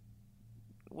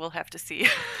we'll have to see.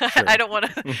 Sure. I don't want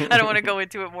to go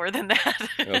into it more than that.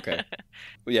 Okay.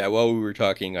 Well, yeah, while we were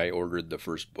talking, I ordered the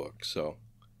first book, so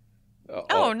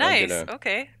nice.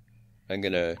 Okay. I'm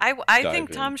gonna I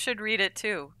think Tom should read it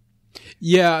too.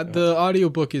 Yeah, the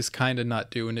audiobook is kind of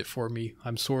not doing it for me.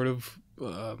 I'm sort of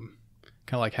kind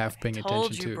of like half paying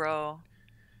attention to it.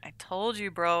 I told you,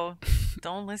 bro.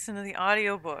 Don't listen to the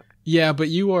audiobook. Yeah, but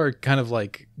you are kind of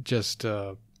like just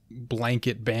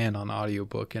blanket ban on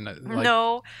audiobook, and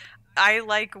no, I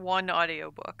like one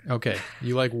audiobook. Okay,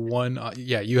 you like one.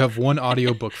 You have one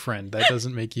audiobook friend. That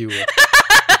doesn't make you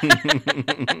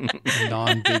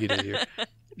non-bigoted here.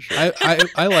 Sure.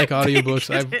 I like audiobooks.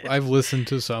 I've listened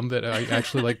to some that I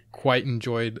actually like quite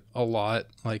enjoyed a lot,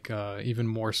 like even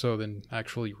more so than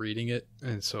actually reading it.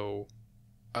 And so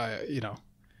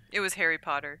it was Harry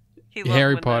Potter.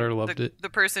 Harry Potter loved it. The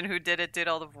person who did it did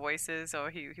all the voices, so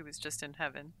he was just in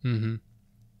heaven. Mm-hmm.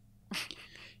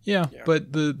 Yeah,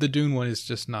 but the Dune one is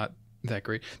just not that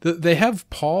great. They have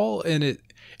Paul, and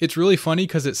it's really funny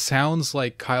because it sounds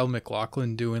like Kyle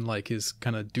MacLachlan doing like his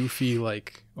kind of doofy,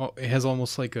 like it has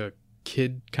almost like a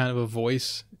kid kind of a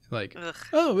voice, like I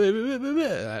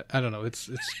don't know. It's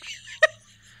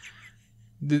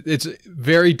it's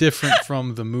very different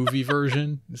from the movie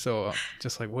version. So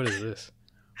just like, what is this?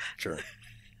 Sure.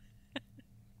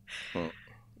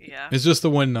 Yeah. It's just the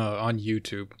one on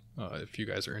YouTube. If you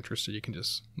guys are interested, you can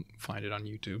just find it on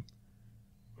YouTube.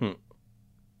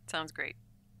 Sounds great.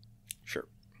 Sure.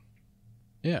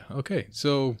 Yeah, okay.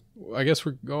 So I guess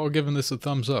we're all giving this a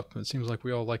thumbs up. It seems like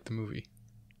we all like the movie.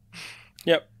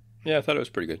 Yep. Yeah, I thought it was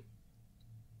pretty good.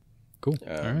 Cool.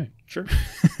 All right. Sure.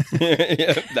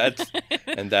 Yeah,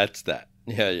 that's that.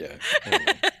 Yeah.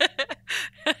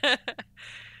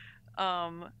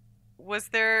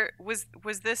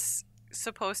 Was this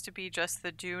supposed to be just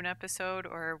the Dune episode,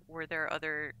 or were there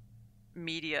other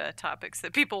media topics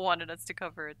that people wanted us to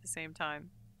cover at the same time?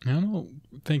 I don't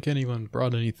think anyone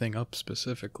brought anything up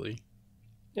specifically.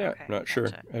 Yeah, okay, not sure.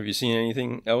 Have you seen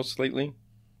anything else lately?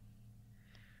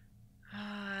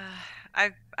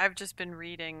 I've just been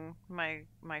reading my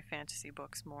fantasy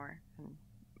books more and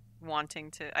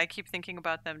wanting to. I keep thinking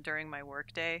about them during my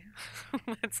work day.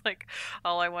 It's like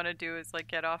all I want to do is like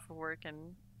get off of work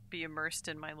and be immersed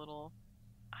in my little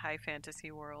high fantasy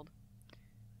world.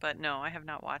 But no, I have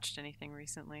not watched anything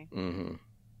recently. Mm-hmm.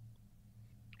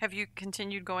 Have you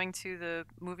continued going to the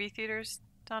movie theaters,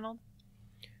 Donald?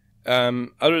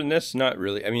 Other than this, not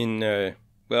really. I mean,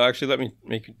 well, actually, let me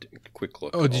make a quick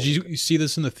look. Oh, did you see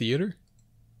this in the theater?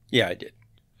 Yeah, I did.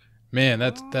 Man,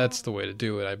 that's the way to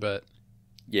do it, I bet.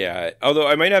 Yeah, although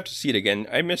I might have to see it again.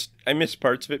 I missed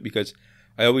parts of it because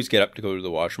I always get up to go to the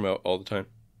washroom all the time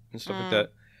and stuff like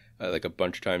that. Like a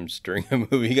bunch of times during a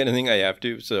movie kind of thing, I have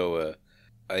to. So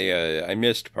I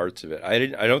missed parts of it. I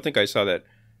don't think I saw that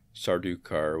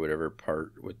Sardaukar or whatever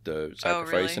part with the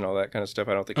sacrifice and all that kind of stuff.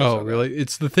 I don't think I saw that. Really?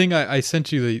 It's the thing I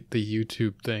sent you the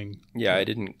YouTube thing. Yeah, I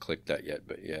didn't click that yet,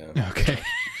 but yeah. Okay.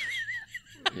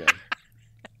 Yeah.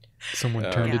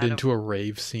 Someone turned it into a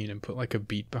rave scene and put like a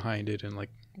beat behind it and like.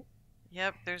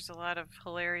 Yep, there's a lot of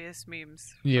hilarious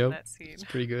memes from that scene. It's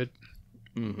pretty good.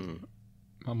 Mm-hmm.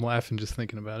 I'm laughing just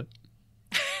thinking about it.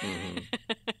 Mm-hmm.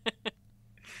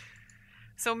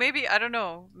 So maybe, I don't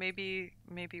know, maybe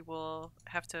we'll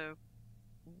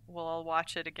all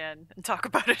watch it again and talk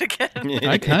about it again.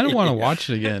 I kind of want to watch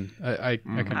it again. I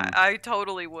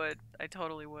totally would.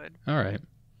 All right.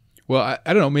 Well,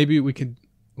 I don't know. Maybe we could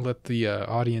let the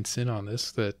audience in on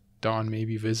this, that Dawn may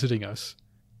be visiting us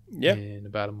in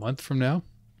about a month from now.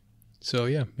 So,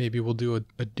 yeah, maybe we'll do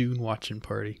a Dune watching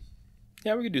party.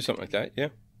 Yeah, we could do something like that, yeah.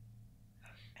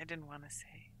 I didn't want to say.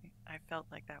 I felt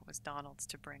like that was Donald's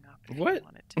to bring up. What?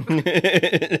 Wanted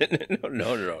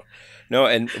to. No,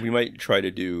 and we might try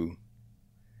to do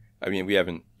I mean, I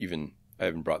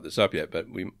haven't brought this up yet, but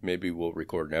maybe we'll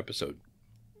record an episode.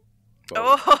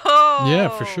 Well, Oh, Yeah,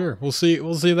 for sure. We'll see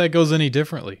if that goes any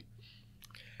differently.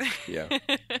 yeah.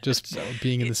 Just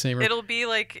being in the same room. It'll be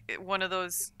like one of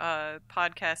those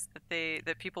podcasts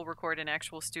that people record in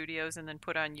actual studios and then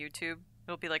put on YouTube.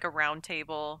 It'll be like a round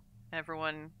table,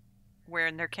 everyone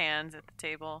wearing their cans at the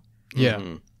table. Yeah.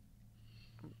 Mm-hmm.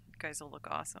 You guys will look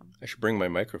awesome. I should bring my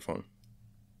microphone.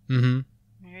 Mm-hmm.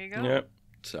 There you go. Yeah.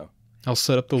 So. I'll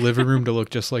set up the living room to look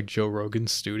just like Joe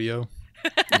Rogan's studio.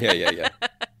 Yeah.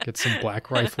 Get some Black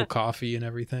Rifle coffee and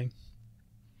everything.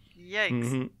 Yikes.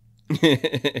 Mm-hmm.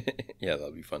 Yeah,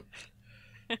 that'll be fun.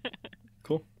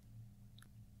 Cool.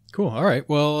 All right.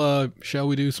 Well, shall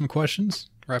we do some questions?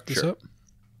 Wrap this Sure. up?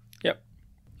 Yep.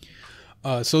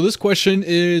 So this question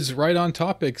is right on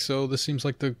topic. So this seems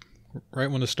like the right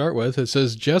one to start with. It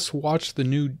says, just watched the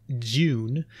new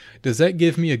Dune. Does that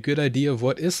give me a good idea of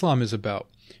what Islam is about?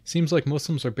 Seems like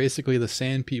Muslims are basically the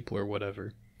sand people or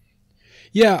whatever.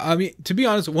 Yeah, I mean, to be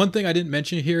honest, one thing I didn't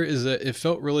mention here is that it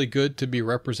felt really good to be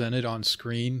represented on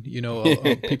screen. You know,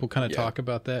 people kind of Yeah. talk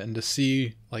about that, and to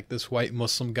see like this white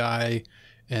Muslim guy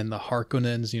and the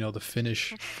Harkonnens, you know, the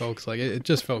Finnish folks, like it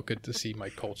just felt good to see my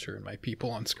culture and my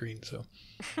people on screen. So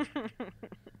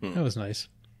that was nice.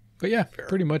 But yeah, Fair.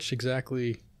 pretty much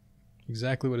exactly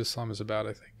what Islam is about,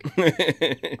 I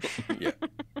think. Yeah.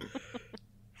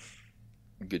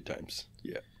 Good times.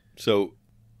 Yeah. So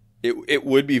it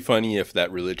would be funny if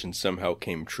that religion somehow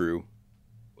came true.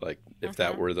 Like if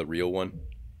that were the real one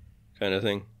kind of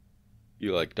thing.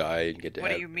 You like die and get to What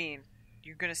have... do you mean?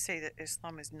 You're going to say that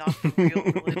Islam is not the real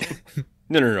religion?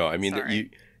 No. I mean, that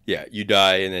Sorry. you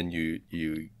die and then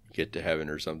you get to heaven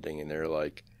or something, and they're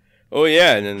like, oh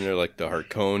yeah, and then they're like the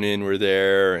Harkonnen were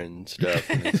there and stuff,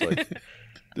 and it's like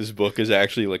this book is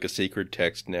actually like a sacred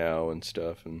text now and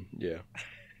stuff, and yeah.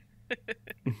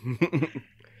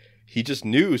 He just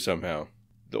knew somehow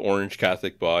the Orange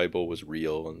Catholic Bible was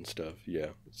real and stuff. Yeah,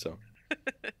 so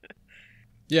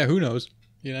Yeah, who knows?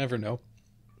 You never know.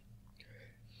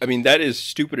 I mean, that is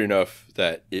stupid enough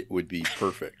that it would be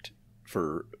perfect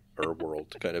for our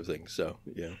world kind of thing. So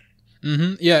yeah.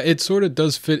 Mm-hmm. Yeah, it sort of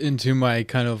does fit into my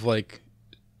kind of like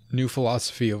new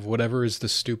philosophy of whatever is the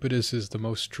stupidest is the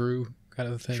most true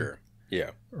kind of thing. Sure.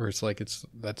 Yeah. Or it's like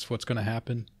that's what's going to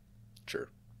happen. Sure.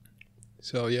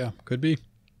 So yeah, could be.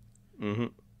 Mm-hmm.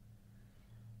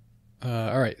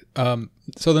 All right.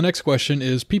 So the next question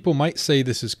is: people might say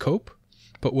this is cope,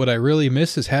 but what I really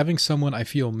miss is having someone I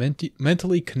feel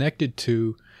mentally connected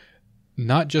to.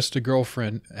 Not just a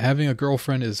girlfriend. Having a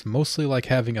girlfriend is mostly like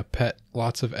having a pet.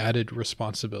 Lots of added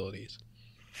responsibilities.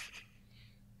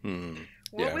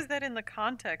 What was that in the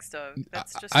context of?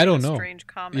 That's just I don't a know. strange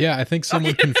comment. Yeah, I think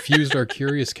someone confused our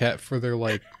curious cat for their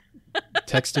like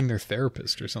texting their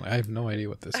therapist or something. I have no idea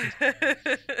what this is.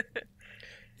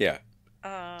 Yeah.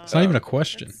 It's not even a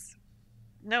question.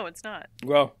 No, it's not.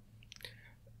 Well,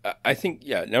 I think,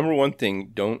 yeah, number one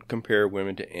thing, don't compare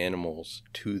women to animals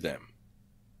to them.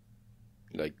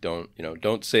 Like,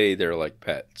 don't say they're like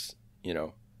pets,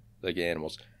 like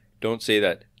animals. Don't say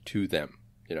that to them,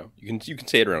 You can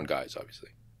say it around guys, obviously.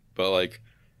 But, like,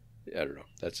 I don't know.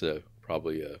 That's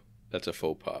that's a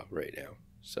faux pas right now.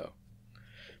 So,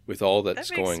 with all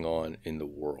that's going on in the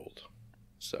world.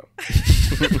 So.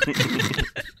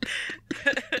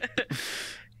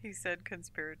 He said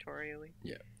conspiratorially.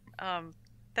 Yeah.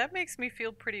 That makes me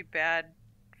feel pretty bad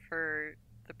for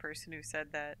the person who said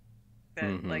that.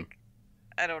 That like,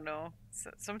 I don't know.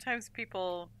 Sometimes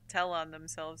people tell on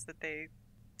themselves that they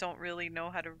don't really know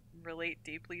how to relate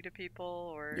deeply to people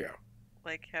or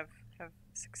like have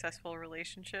successful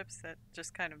relationships. That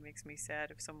just kind of makes me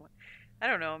sad if someone, I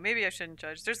don't know, maybe I shouldn't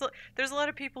judge. There's a lot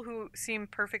of people who seem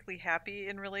perfectly happy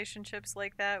in relationships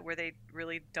like that where they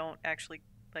really don't actually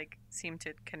like seem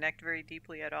to connect very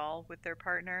deeply at all with their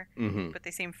partner, but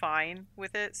they seem fine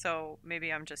with it. So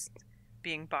maybe I'm just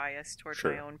being biased towards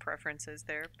my own preferences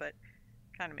there, but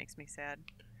kind of makes me sad.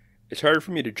 It's hard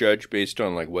for me to judge based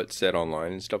on like what's said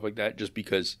online and stuff like that, just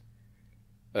because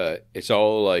it's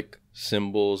all like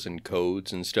symbols and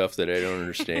codes and stuff that I don't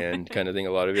understand kind of thing.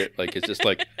 A lot of it, like, it's just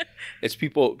like, it's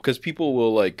people, because people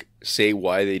will like say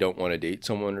why they don't want to date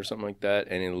someone or something like that.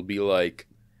 And it'll be like,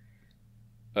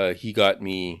 he got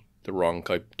me the wrong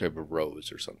type of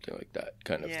rose or something like that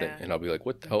kind of thing. And I'll be like,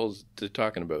 what the hell is they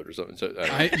talking about or something? So,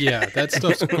 yeah, that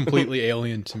stuff's completely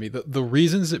alien to me. The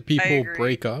reasons that people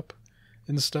break up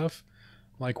and stuff,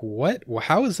 like, what?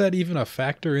 How is that even a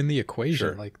factor in the equation?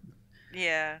 Sure. Like,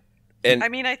 yeah. And I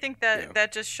mean, I think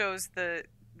that just shows that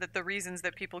the reasons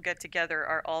that people get together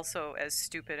are also as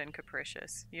stupid and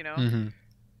capricious,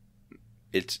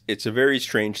 It's a very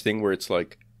strange thing where it's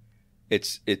like,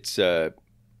 it's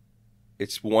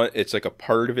like a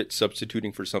part of it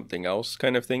substituting for something else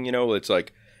kind of thing,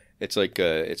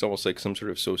 it's almost like some sort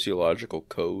of sociological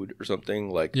code or something,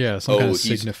 like some kind of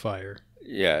signifier.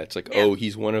 Yeah, it's like, oh,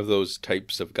 he's one of those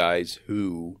types of guys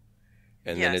who,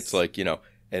 and then it's like, and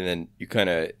then you kind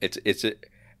of,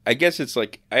 I guess it's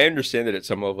like, I understand that at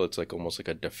some level it's like almost like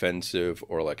a defensive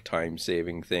or like time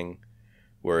saving thing,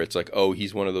 where it's like, oh,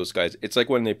 he's one of those guys. It's like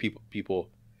when people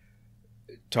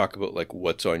talk about like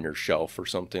what's on your shelf or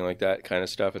something like that kind of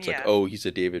stuff. It's like, oh, he's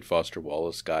a David Foster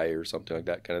Wallace guy or something like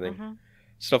that kind of thing. Mm-hmm.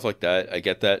 Stuff like that. I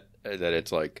get that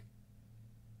it's like,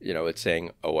 it's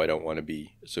saying, oh, I don't want to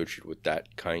be associated with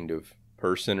that kind of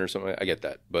person or something. I get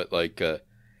that. But like,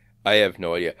 I have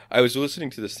no idea. I was listening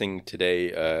to this thing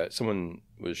today. Someone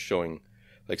was showing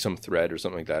like some thread or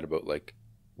something like that about like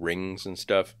rings and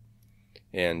stuff.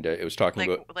 And it was talking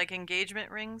about like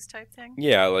engagement rings type thing.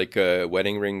 Yeah, like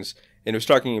wedding rings. And it was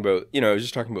talking about, it was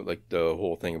just talking about like the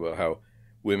whole thing about how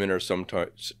women are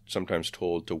sometimes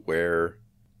told to wear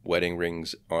wedding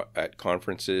rings at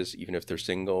conferences, even if they're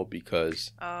single,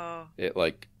 because it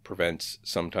like prevents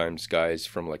sometimes guys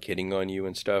from like hitting on you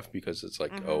and stuff, because it's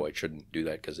like, oh, I shouldn't do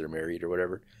that because they're married or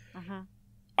whatever. Mm-hmm.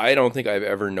 I don't think I've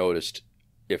ever noticed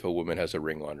if a woman has a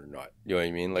ring on or not. You know what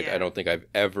I mean? Like, I don't think I've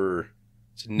ever...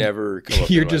 It's never come up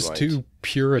You're in my just mind. too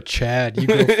pure a Chad. You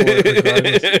go for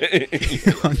it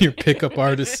regardless on your pickup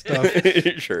artist stuff.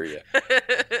 Sure, yeah.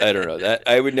 I don't know. That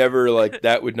I would never like.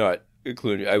 That would not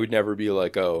include. I would never be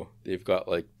like, oh, they've got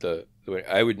like the way.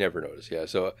 I would never notice. Yeah.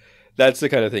 So that's the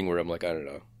kind of thing where I'm like, I don't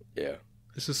know. Yeah.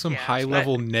 This is some high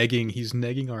level negging. He's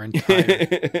negging our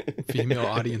entire female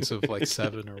audience of like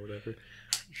 7 or whatever.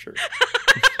 Sure.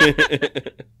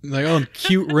 Like, oh,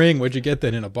 cute ring. Where'd you get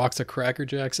that? In a box of Cracker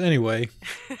Jacks? Anyway.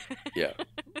 Yeah.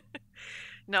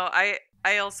 No, I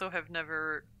also have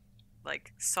never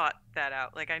like sought that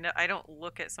out. Like, I don't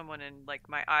look at someone and like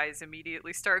my eyes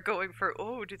immediately start going for,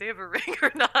 oh, do they have a ring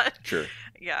or not? Sure.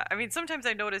 Yeah. I mean, sometimes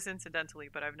I notice incidentally,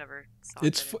 but I've never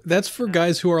sought that's for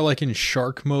guys who are like in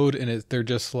shark mode, and they're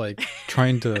just like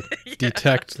trying to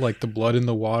detect like the blood in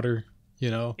the water,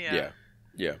 Yeah.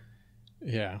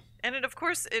 And of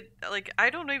course, like,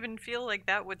 I don't even feel like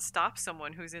that would stop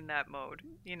someone who's in that mode,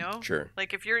 Sure.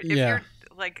 Like, if you're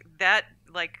like that,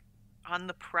 like on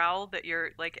the prowl, that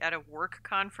you're like at a work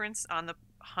conference on the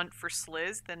hunt for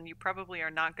sliz, then you probably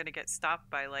are not going to get stopped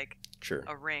by like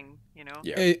a ring,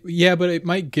 Yeah, but it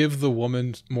might give the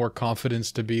woman more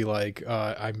confidence to be like,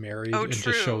 I'm married, and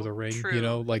to show the ring,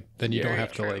 like then you don't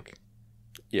have to like,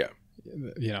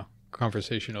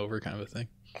 conversation over kind of a thing.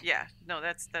 Yeah, no,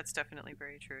 that's definitely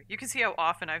very true. You can see how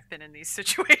often I've been in these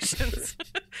situations.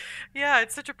 Yeah,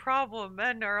 it's such a problem.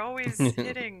 Men are always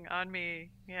hitting on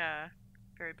me. Yeah,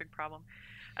 very big problem.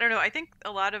 I don't know. I think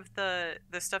a lot of the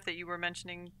stuff that you were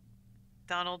mentioning,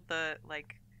 Donald, the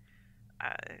like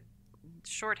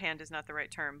shorthand is not the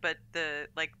right term, but the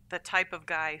type of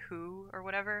guy who or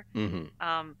whatever.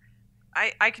 Mm-hmm.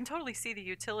 I can totally see the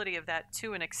utility of that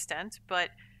to an extent, but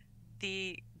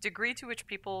the degree to which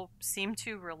people seem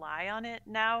to rely on it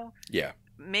now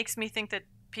makes me think that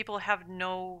people have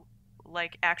no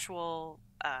like actual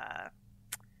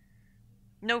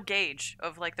no gauge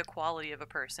of like the quality of a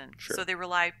person. Sure. So they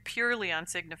rely purely on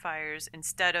signifiers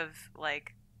instead of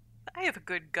like, I have a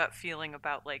good gut feeling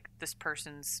about like this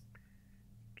person's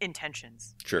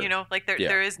intentions. Sure. Like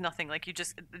there is nothing, like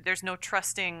there's no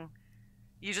trusting,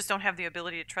 you just don't have the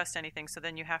ability to trust anything, so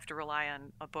then you have to rely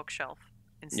on a bookshelf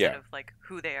instead of like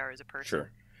who they are as a person.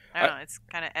 Sure. I don't know, it's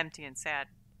kind of empty and sad.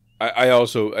 I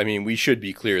also, we should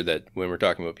be clear that when we're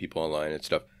talking about people online and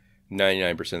stuff,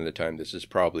 99% of the time this is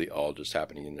probably all just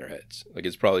happening in their heads. Like,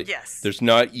 it's probably, there's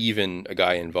not even a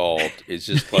guy involved. It's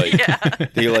just like,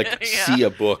 they like see a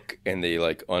book and they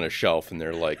like on a shelf and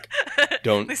they're like,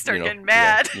 don't, they start getting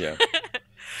mad. Yeah.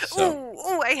 So,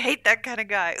 ooh, I hate that kind of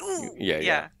guy. Ooh.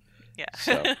 Yeah.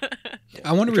 So,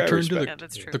 I want to return to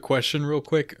the question real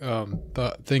quick.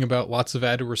 The thing about lots of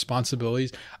added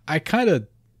responsibilities. I kind of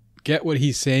get what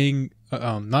he's saying,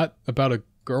 not about a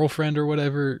girlfriend or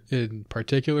whatever in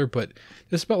particular, but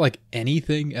just about like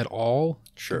anything at all.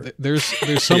 Sure. There's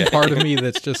some part of me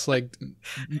that's just like,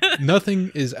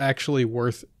 nothing is actually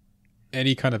worth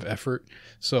any kind of effort.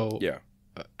 So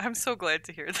I'm so glad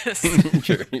to hear this.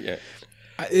 Sure. Yeah.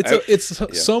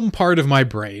 It's some part of my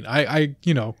brain. I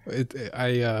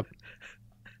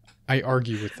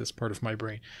argue with this part of my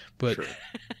brain, but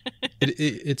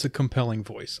it's a compelling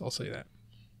voice. I'll say that.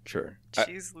 Sure.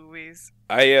 Jeez Louise.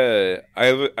 I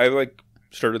like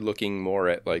started looking more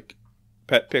at like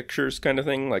pet pictures kind of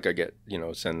thing. Like I get,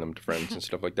 send them to friends and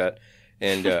stuff like that.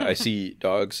 and I see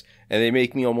dogs, and they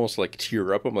make me almost like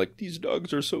tear up. I'm like, these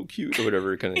dogs are so cute, or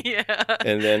whatever kind of. Yeah.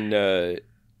 And then,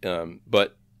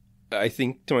 but I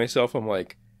think to myself, I'm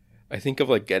like, I think of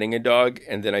like getting a dog,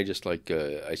 and then I just like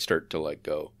I start to like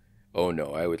go, oh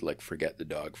no, I would like forget the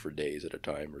dog for days at a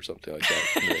time or something like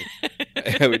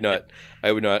that.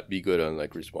 I would not be good on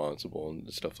like responsible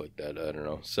and stuff like that. I don't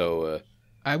know. So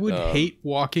I would hate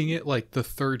walking it like the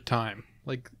third time.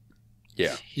 Like,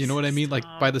 yeah, you know what I mean? Like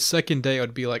by the second day,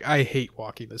 I'd be like, I hate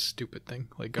walking this stupid thing.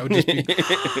 Like I would just be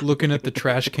looking at the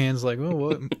trash cans, like,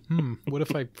 oh, what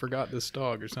if I forgot this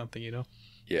dog or something? You know?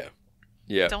 Yeah,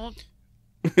 yeah. Don't.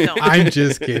 I'm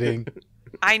just kidding.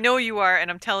 I know you are, and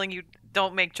I'm telling you,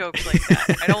 don't make jokes like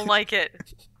that. I don't like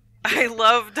it. I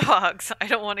love dogs. I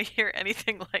don't want to hear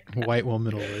anything like that. White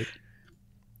woman alert.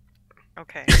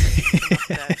 Okay.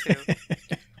 That too.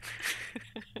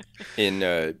 In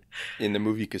the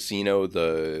movie Casino,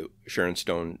 the Sharon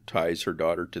Stone ties her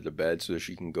daughter to the bed so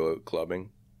she can go out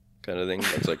clubbing, kind of thing.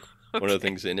 That's like one of the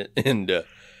things in it, and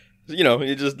you know,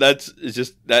 that's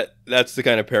the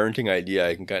kind of parenting idea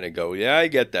I can kind of go, yeah, I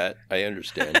get that, I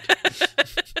understand.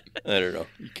 I don't know,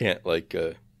 you can't like,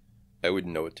 I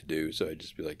wouldn't know what to do, so I'd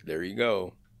just be like, there you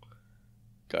go,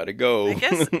 gotta go. I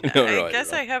guess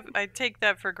no, I take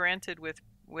that for granted with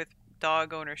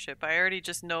dog ownership. I already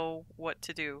just know what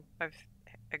to do. I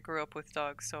grew up with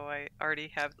dogs, so I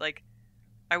already have like,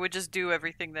 I would just do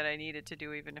everything that I needed to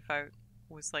do, even if I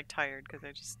was like tired,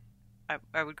 because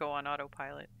I would go on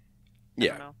autopilot.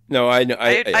 Yeah. No, I know.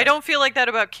 I don't feel like that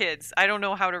about kids. I don't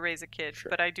know how to raise a kid,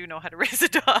 but I do know how to raise a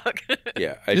dog.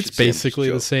 Yeah. It's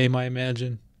basically the same, I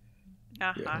imagine.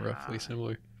 Yeah. Roughly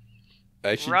similar.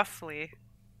 Roughly.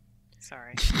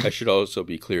 Sorry. I should also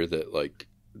be clear that, like,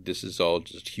 this is all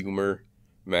just humor.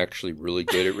 I'm actually really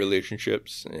good at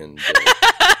relationships. And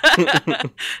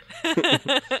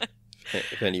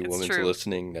if any woman's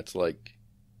listening that's like,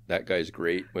 that guy's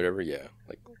great, whatever, yeah.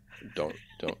 Like, don't.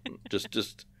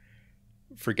 Just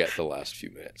forget the last few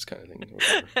minutes kind of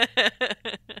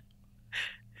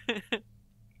thing.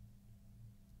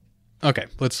 Okay,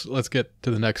 let's get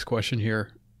to the next question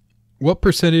here. What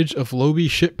percentage of Lobby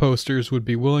shit posters would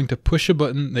be willing to push a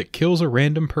button that kills a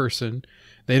random person,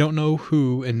 they don't know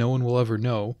who and no one will ever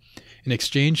know, in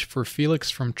exchange for Felix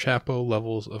from Chapo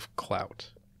levels of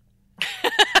clout?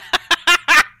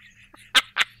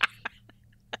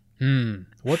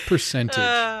 What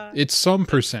percentage? It's some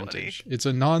percentage. It's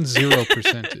a non-zero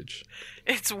percentage.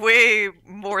 It's way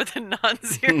more than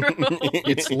non-zero.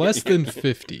 It's less than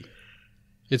 50.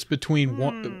 It's between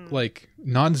one, like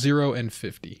non-zero and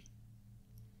 50.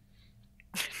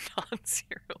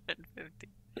 Non-zero and 50.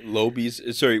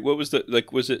 Lobies. Sorry, what was the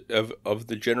like? Was it of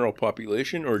the general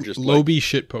population or just Lobby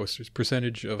shit posters?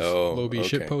 Percentage of Lobby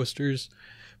shit posters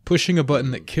pushing a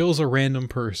button that kills a random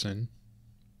person.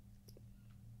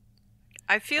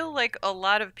 I feel like a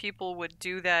lot of people would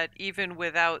do that even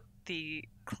without the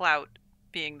clout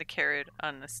being the carrot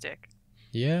on the stick.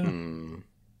 Yeah.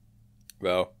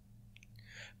 Well,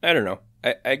 I don't know.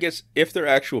 I guess if they're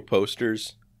actual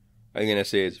posters, I'm going to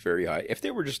say it's very high. If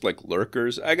they were just like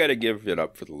lurkers, I got to give it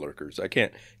up for the lurkers. I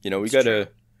can't, we got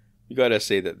to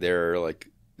say that they're like,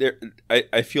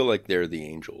 I feel like they're the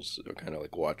angels, kind of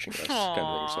like watching us,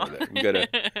 kind of thing. So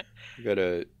you got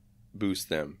to boost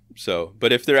them. So,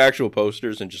 but if they're actual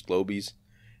posters and just lobies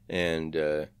and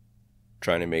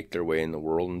trying to make their way in the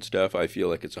world and stuff, I feel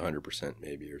like it's 100%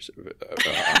 maybe or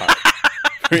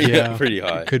pretty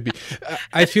high. It could be.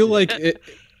 I feel like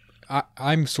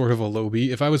I'm sort of a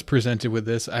lobby. If I was presented with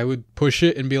this, I would push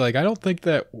it and be like, I don't think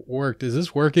that worked. Is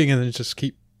this working? And then just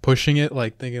keep pushing it,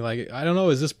 like thinking like, I don't know,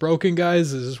 is this broken,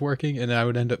 guys? Is this working? And I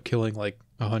would end up killing like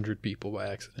 100 people by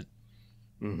accident.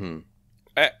 Mm-hmm.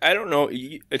 I don't know.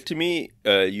 To me,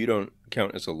 you don't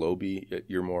count as a lobby.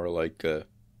 You're more like,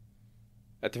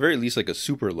 at the very least, like a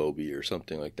super lobby or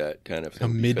something like that kind of thing. A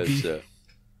mid-B?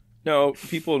 No,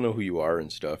 people know who you are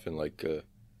and stuff, and like,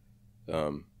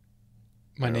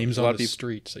 my name's on the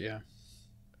street, so yeah.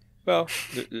 Well,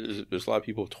 there's a lot of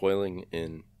people toiling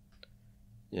in,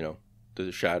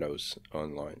 the shadows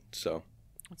online, so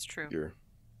that's true. You're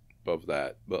above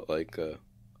that, but like, I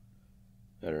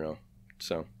don't know.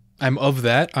 So I'm of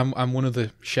that. I'm one of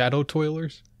the shadow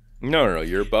toilers. No,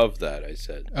 you're above that. I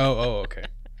said. Oh, okay.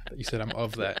 You said I'm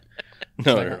of that.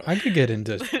 No. I could get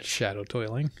into shadow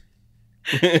toiling.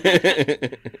 Yeah.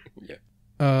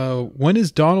 When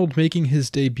is Donald making his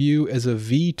debut as a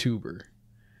VTuber?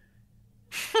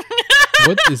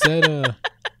 What is that?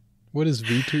 What is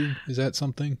VTube? Is that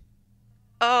something?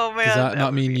 Oh man, does that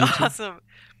not mean YouTube? Awesome.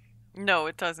 No,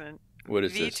 it doesn't. What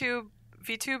is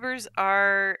VTubers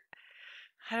are.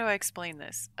 how do I explain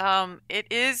this?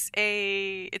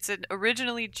 It's an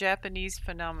originally Japanese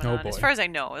phenomenon, Oh, boy. as far as I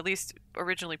know, at least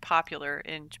originally popular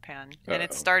in Japan, and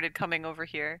it started coming over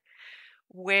here,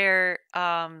 where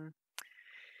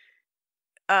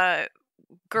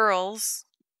girls,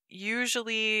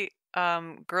 usually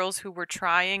girls who were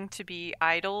trying to be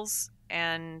idols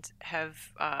and have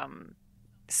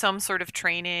some sort of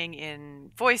training in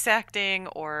voice acting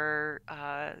or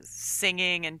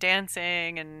singing and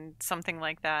dancing and something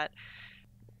like that,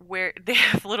 where they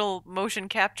have little motion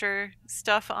capture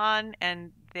stuff on,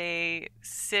 and they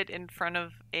sit in front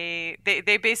of they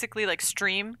basically like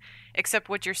stream, except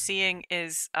what you're seeing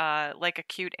is like a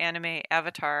cute anime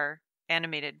avatar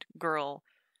animated girl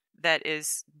that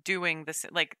is doing this,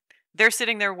 like they're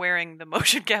sitting there wearing the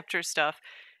motion capture stuff,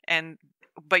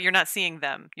 but you're not seeing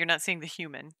them. You're not seeing the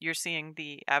human. You're seeing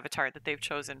the avatar that they've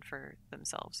chosen for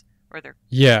themselves.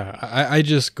 Yeah, I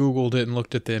just Googled it and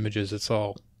looked at the images. It's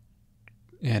all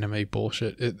anime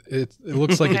bullshit. It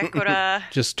looks like it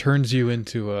just turns you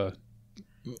into a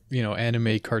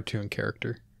anime cartoon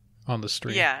character on the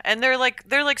stream. Yeah, and they're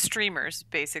like streamers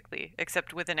basically,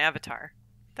 except with an avatar.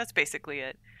 That's basically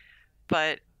it.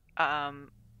 But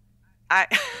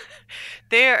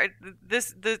the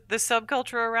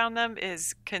subculture around them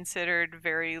is considered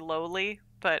very lowly,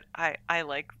 but I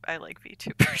like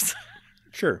VTubers.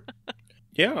 Sure.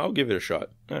 Yeah, I'll give it a shot.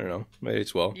 I don't know. Might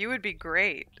as well. You would be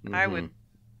great. Mm-hmm.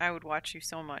 I would watch you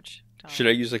so much, Tom. Should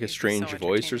I use like a You'd be strange so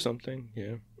voice or entertaining. something?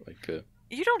 Yeah, like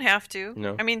You don't have to.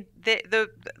 No. I mean,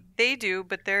 they do,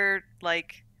 but they're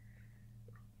like,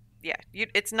 yeah,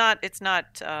 it's not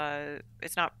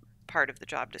part of the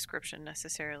job description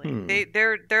necessarily.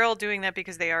 They're all doing that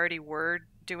because they already were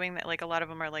doing that. Like a lot of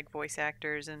them are like voice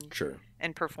actors and sure.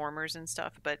 and performers and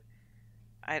stuff, but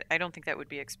I don't think that would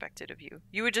be expected of you.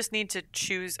 You would just need to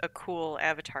choose a cool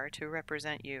avatar to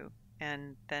represent you,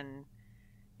 and then,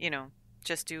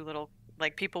 just do little,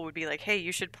 like people would be like, hey,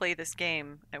 you should play this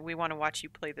game, and we want to watch you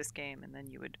play this game, and then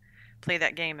you would play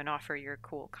that game and offer your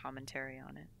cool commentary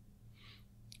on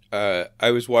it.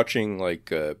 I was watching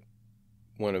like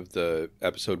one of the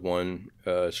episode 1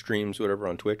 streams, whatever,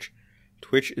 on Twitch.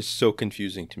 Twitch is so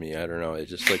confusing to me. I don't know.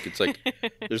 It's just like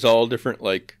there's all different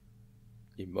like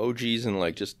emojis and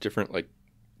like just different like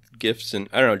GIFs and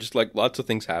I don't know, just like lots of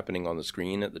things happening on the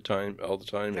screen at the time, all the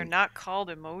time. They're not called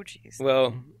emojis.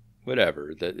 Well,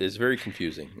 whatever. That is very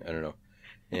confusing. I don't know.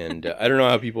 And I don't know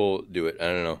how people do it. I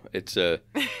don't know. It's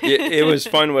it was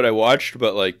fun what I watched,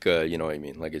 but like you know what I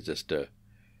mean. Like it's just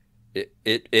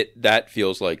it that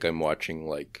feels like I'm watching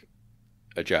like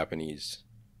a Japanese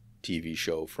TV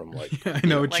show from like I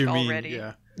know what like you mean. already.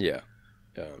 Yeah.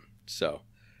 So,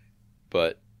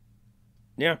 but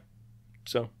yeah.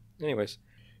 So, anyways.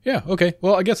 Yeah. Okay.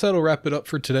 Well, I guess that'll wrap it up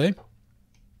for today.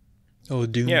 Oh,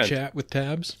 Dune chat with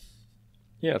Tabs.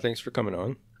 Yeah. Thanks for coming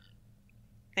on.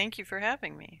 Thank you for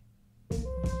having me.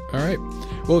 All right.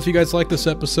 Well, if you guys like this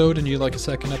episode and you'd like a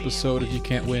second episode of You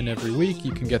Can't Win every week,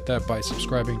 you can get that by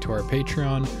subscribing to our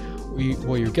Patreon.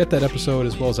 You get that episode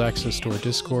as well as access to our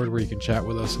Discord where you can chat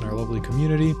with us in our lovely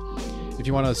community. If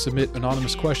you want to submit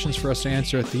anonymous questions for us to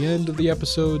answer at the end of the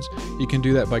episodes, you can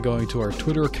do that by going to our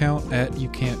Twitter account at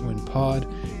YouCan'tWinPod,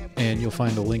 and you'll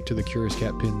find a link to the Curious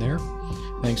Cat pin there.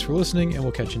 Thanks for listening, and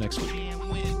we'll catch you next week.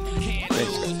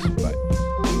 Thanks, guys.